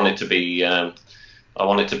it to be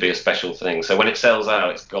a special thing. So when it sells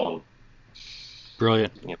out, it's gone.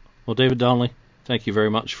 Brilliant. Yeah. Well, David Donnelly, thank you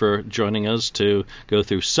very much for joining us to go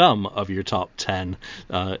through some of your top 10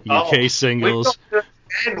 UK singles.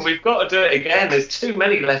 We've got to do it again. There's too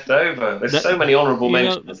many left over. There's so many honourable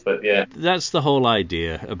mentions, but yeah. That's the whole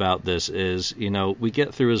idea about this is, we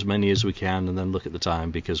get through as many as we can and then look at the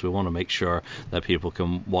time, because we want to make sure that people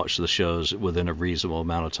can watch the shows within a reasonable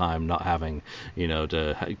amount of time, not having,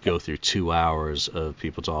 to go through 2 hours of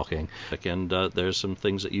people talking. And there's some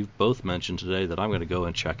things that you've both mentioned today that I'm going to go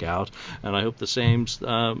and check out, and I hope the same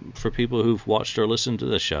for people who've watched or listened to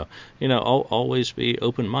this show. I'll always be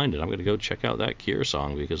open-minded. I'm going to go check out that Cure song,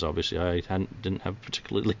 because obviously I didn't have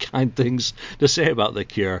particularly kind things to say about the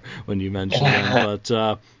Cure when you mentioned them,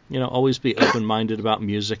 but always be open-minded about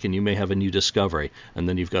music, and you may have a new discovery, and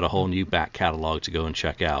then you've got a whole new back catalog to go and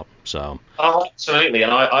check out. So absolutely.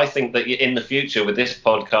 And I think that in the future with this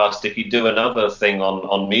podcast, if you do another thing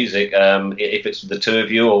on music, if it's the two of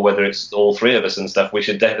you or whether it's all three of us and stuff, we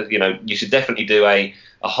should you should definitely do a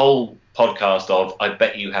whole podcast of I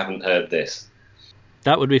bet you haven't heard this.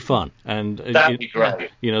 That would be fun, and that'd be great.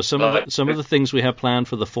 Some of the things we have planned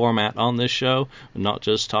for the format on this show, not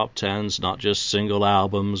just top tens, not just single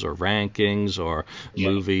albums or rankings or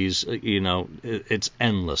movies. It's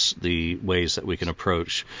endless the ways that we can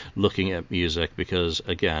approach looking at music, because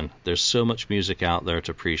again, there's so much music out there to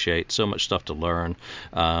appreciate, so much stuff to learn,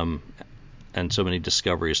 and so many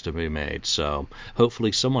discoveries to be made. So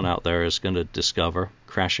hopefully, someone out there is going to discover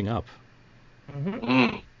Crashing Up.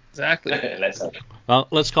 Mm-hmm. Exactly. Well,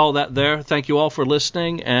 let's call that there. Thank you all for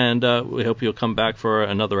listening, and we hope you'll come back for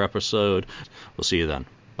another episode. We'll see you then.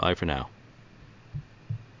 Bye for now.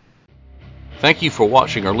 Thank you for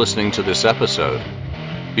watching or listening to this episode.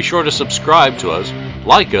 Be sure to subscribe to us,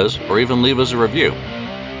 like us, or even leave us a review.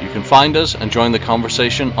 You can find us and join the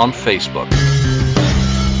conversation on Facebook.